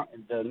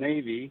the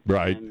Navy.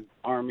 Right. And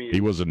Army.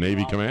 He was a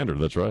Navy commander.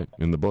 That's right.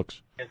 In the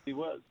books. Yes, he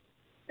was.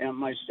 And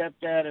my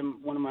stepdad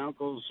and one of my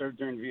uncles served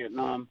during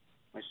Vietnam.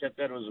 My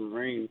stepdad was a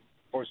Marine,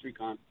 Force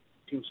Recon,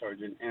 team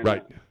sergeant. And,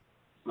 right.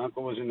 My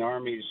uncle was in the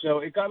Army. So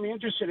it got me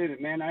interested in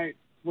it, man. I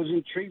was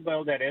intrigued by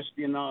all that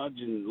espionage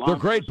and law. They're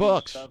great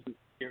books. Stuff and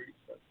security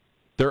stuff.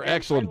 They're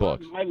excellent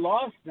books. I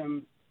lost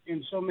them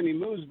in so many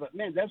moves, but,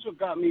 man, that's what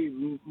got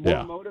me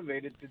more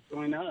motivated to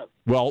join up.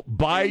 Well,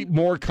 buy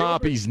more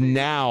copies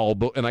now,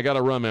 and I got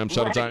to run, man. I'm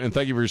shut of time. And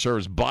thank you for your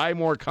service. Buy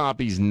more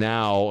copies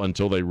now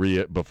until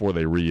before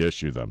they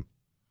reissue them.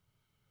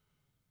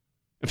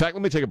 In fact,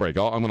 let me take a break.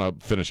 I'm going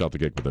to finish out the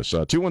gig with this.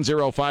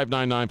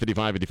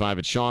 210-599-5555.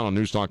 It's Sean on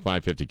News Talk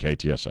 550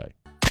 KTSA.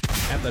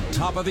 At the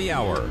top of the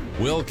hour,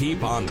 we'll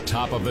keep on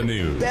top of the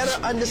news.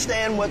 Better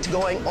understand what's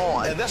going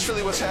on. And that's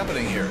really what's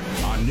happening here.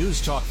 On News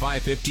Talk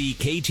 550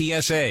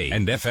 KTSA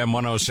and FM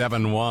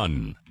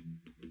 107.1.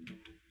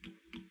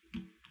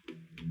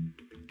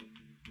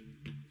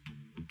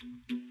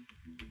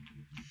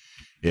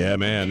 Yeah,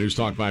 man. News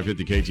Talk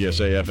 550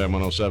 KTSA, FM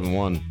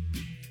 107.1.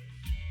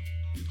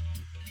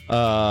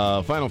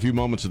 Final few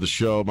moments of the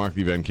show. Mark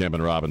V. Van Camp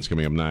and Robbins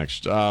coming up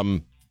next.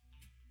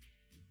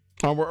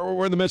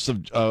 We're in the midst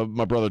of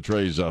my brother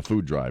Trey's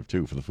food drive,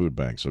 too, for the food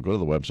bank. So go to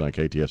the website,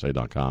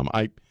 ktsa.com.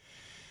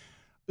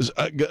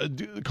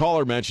 The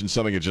caller mentioned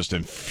something that just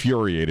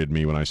infuriated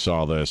me when I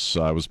saw this.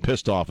 I was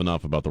pissed off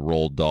enough about the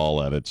Roald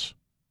Dahl edits.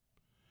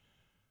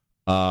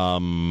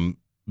 The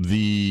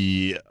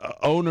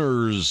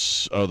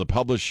owners, the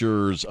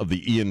publishers of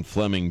the Ian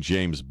Fleming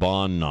James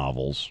Bond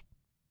novels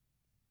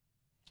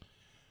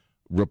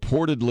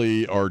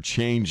reportedly are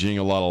changing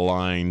a lot of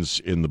lines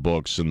in the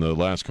books, and the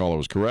last caller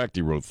was correct.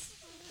 He wrote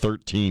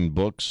 13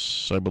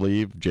 books, I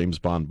believe, James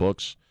Bond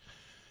books.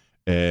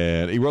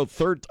 And he wrote,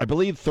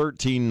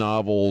 13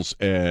 novels,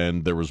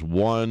 and there was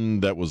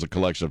one that was a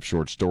collection of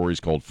short stories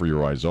called For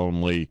Your Eyes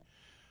Only.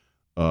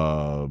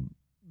 And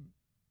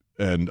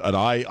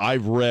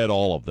I've read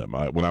all of them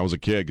when I was a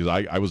kid,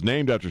 because I was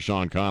named after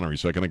Sean Connery,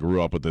 so I kind of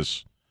grew up with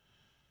this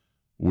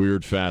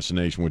weird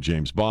fascination with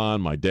James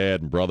Bond. My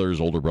dad and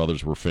older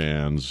brothers were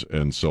fans,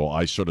 and so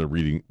I started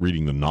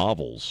reading the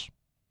novels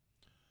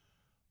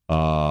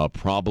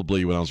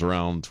probably when I was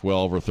around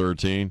 12 or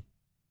 13,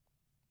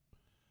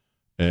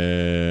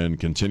 and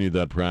continued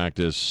that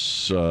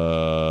practice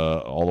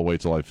all the way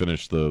till I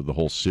finished the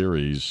whole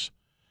series.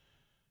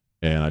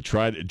 And I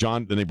tried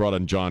then they brought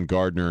in John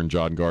Gardner, and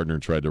John Gardner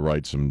tried to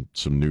write some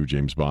new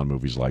James Bond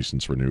movies,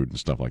 license renewed and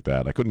stuff like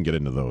that. I couldn't get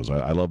into those.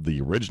 I love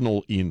the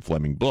original Ian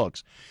Fleming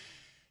books.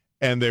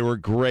 And they were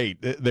great.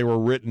 They were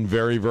written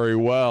very, very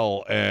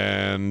well.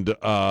 And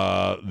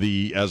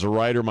as a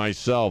writer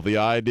myself, the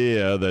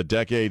idea that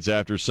decades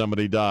after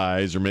somebody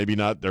dies, or maybe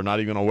not, they're not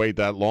even going to wait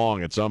that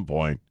long at some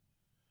point,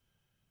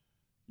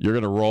 you're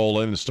going to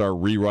roll in and start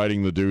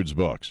rewriting the dude's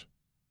books.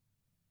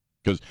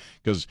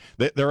 Because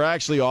they're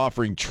actually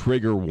offering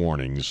trigger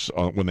warnings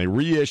when they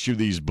reissue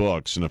these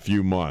books in a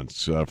few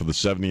months for the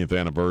 70th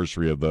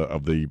anniversary of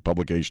the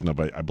publication of,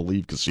 I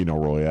believe, Casino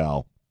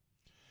Royale.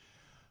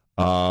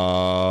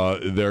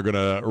 They're going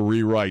to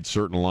rewrite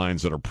certain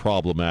lines that are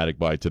problematic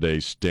by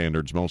today's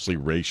standards, mostly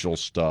racial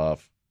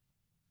stuff,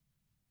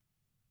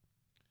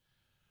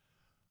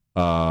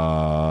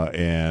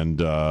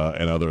 and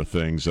other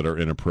things that are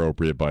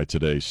inappropriate by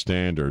today's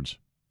standards.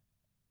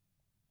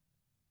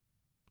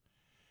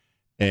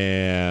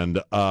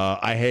 And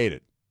I hate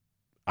it.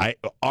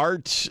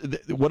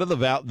 What are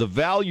the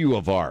value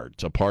of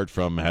art, apart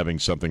from having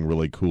something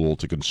really cool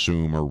to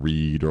consume or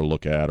read or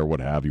look at or what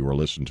have you or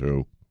listen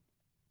to,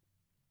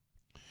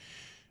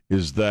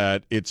 is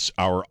that it's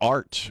our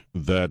art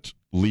that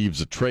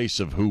leaves a trace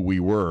of who we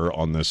were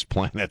on this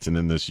planet and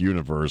in this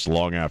universe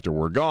long after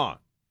we're gone.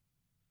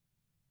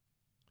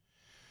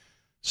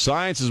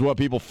 Science is what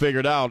people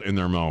figured out in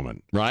their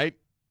moment, right?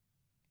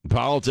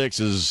 Politics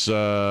is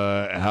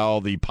how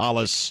the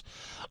polis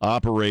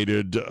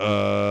operated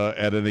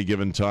at any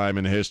given time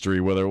in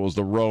history, whether it was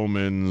the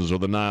Romans or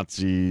the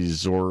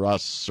Nazis or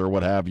us or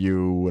what have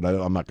you. And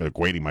I'm not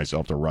equating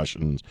myself to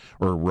Russians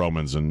or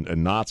Romans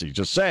and Nazis,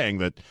 just saying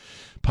that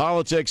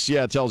politics,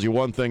 tells you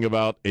one thing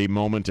about a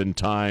moment in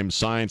time.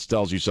 Science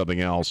tells you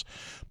something else.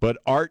 But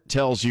art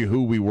tells you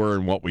who we were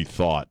and what we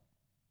thought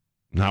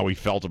and how we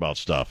felt about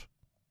stuff.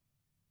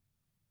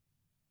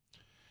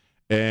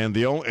 And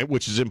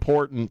which is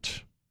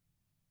important.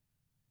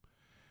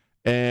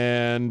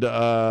 And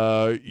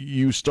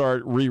you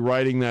start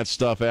rewriting that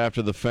stuff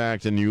after the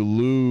fact, and you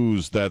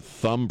lose that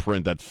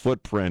thumbprint, that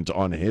footprint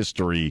on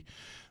history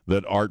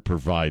that art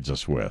provides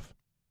us with.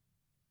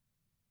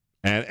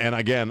 And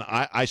again,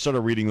 I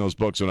started reading those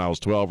books when I was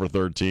 12 or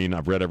 13.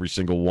 I've read every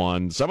single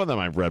one. Some of them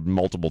I've read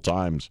multiple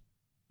times.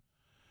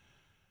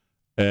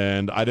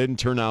 And I didn't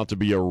turn out to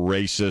be a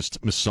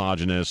racist,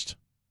 misogynist.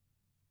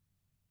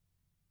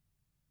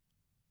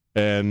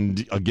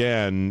 And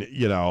again,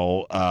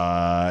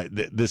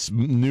 this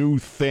new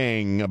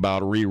thing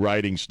about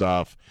rewriting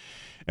stuff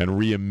and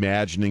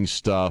reimagining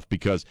stuff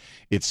because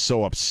it's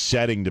so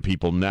upsetting to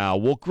people now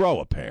will grow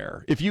a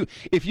pair. If you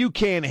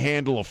can't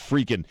handle a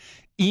freaking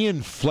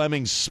Ian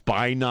Fleming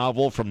spy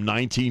novel from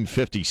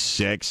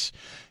 1956,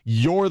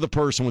 You're the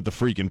person with the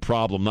freaking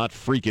problem, not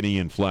freaking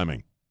Ian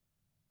Fleming.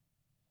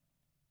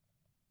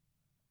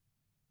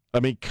 I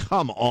mean,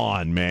 come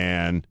on,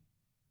 man.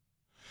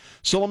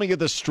 So let me get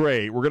this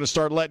straight. We're going to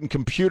start letting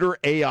computer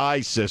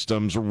AI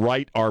systems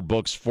write our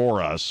books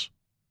for us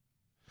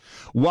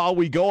while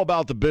we go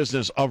about the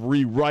business of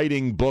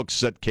rewriting books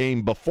that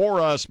came before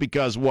us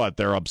because, what,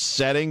 they're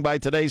upsetting by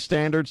today's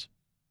standards?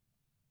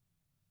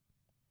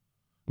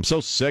 I'm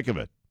so sick of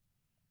it.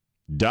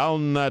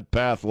 Down that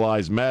path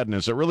lies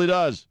madness. It really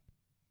does.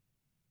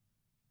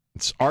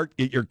 It's art.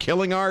 You're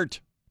killing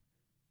art.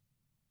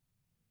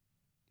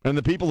 And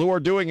the people who are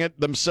doing it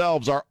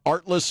themselves are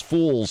artless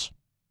fools.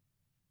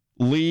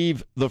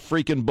 Leave the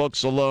freaking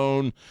books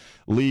alone.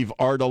 Leave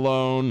art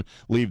alone.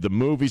 Leave the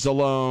movies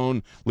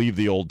alone. Leave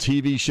the old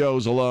TV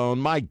shows alone.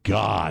 My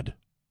God.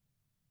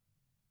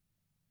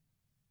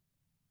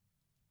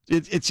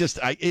 It's just,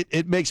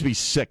 it makes me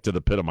sick to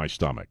the pit of my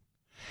stomach.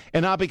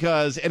 And not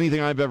because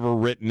anything I've ever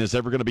written is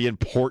ever going to be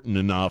important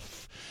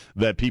enough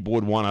that people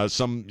would want to,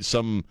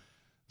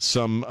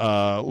 some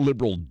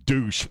liberal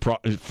douche,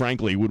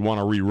 frankly, would want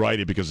to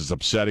rewrite it because it's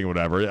upsetting or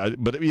whatever.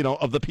 But, you know,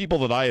 of the people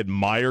that I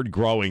admired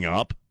growing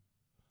up,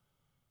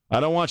 I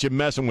don't want you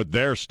messing with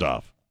their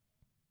stuff.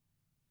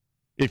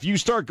 If you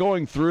start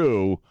going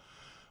through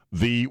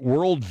the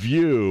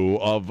worldview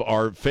of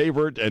our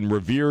favorite and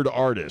revered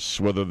artists,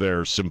 whether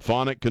they're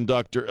symphonic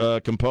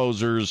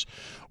composers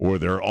or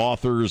they're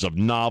authors of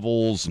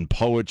novels and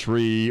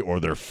poetry or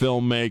they're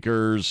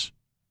filmmakers,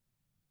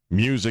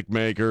 music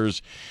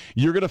makers,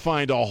 you're going to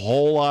find a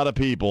whole lot of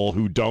people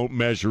who don't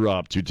measure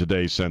up to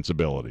today's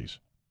sensibilities.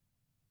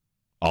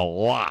 A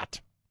lot.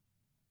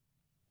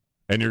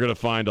 And you're going to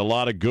find a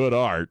lot of good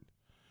art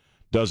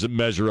doesn't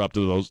measure up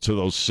to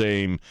those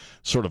same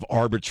sort of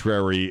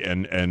arbitrary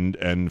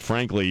and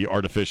frankly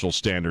artificial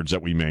standards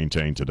that we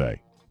maintain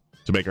today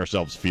to make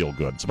ourselves feel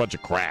good. It's a bunch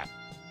of crap.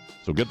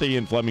 So get the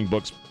Ian Fleming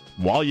books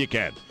while you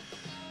can.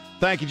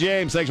 Thank you,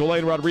 James. Thanks,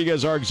 Elaine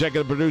Rodriguez, our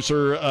executive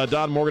producer,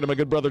 Don Morgan, and my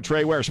good brother,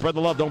 Trey Ware. Spread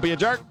the love. Don't be a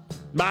jerk.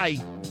 Bye.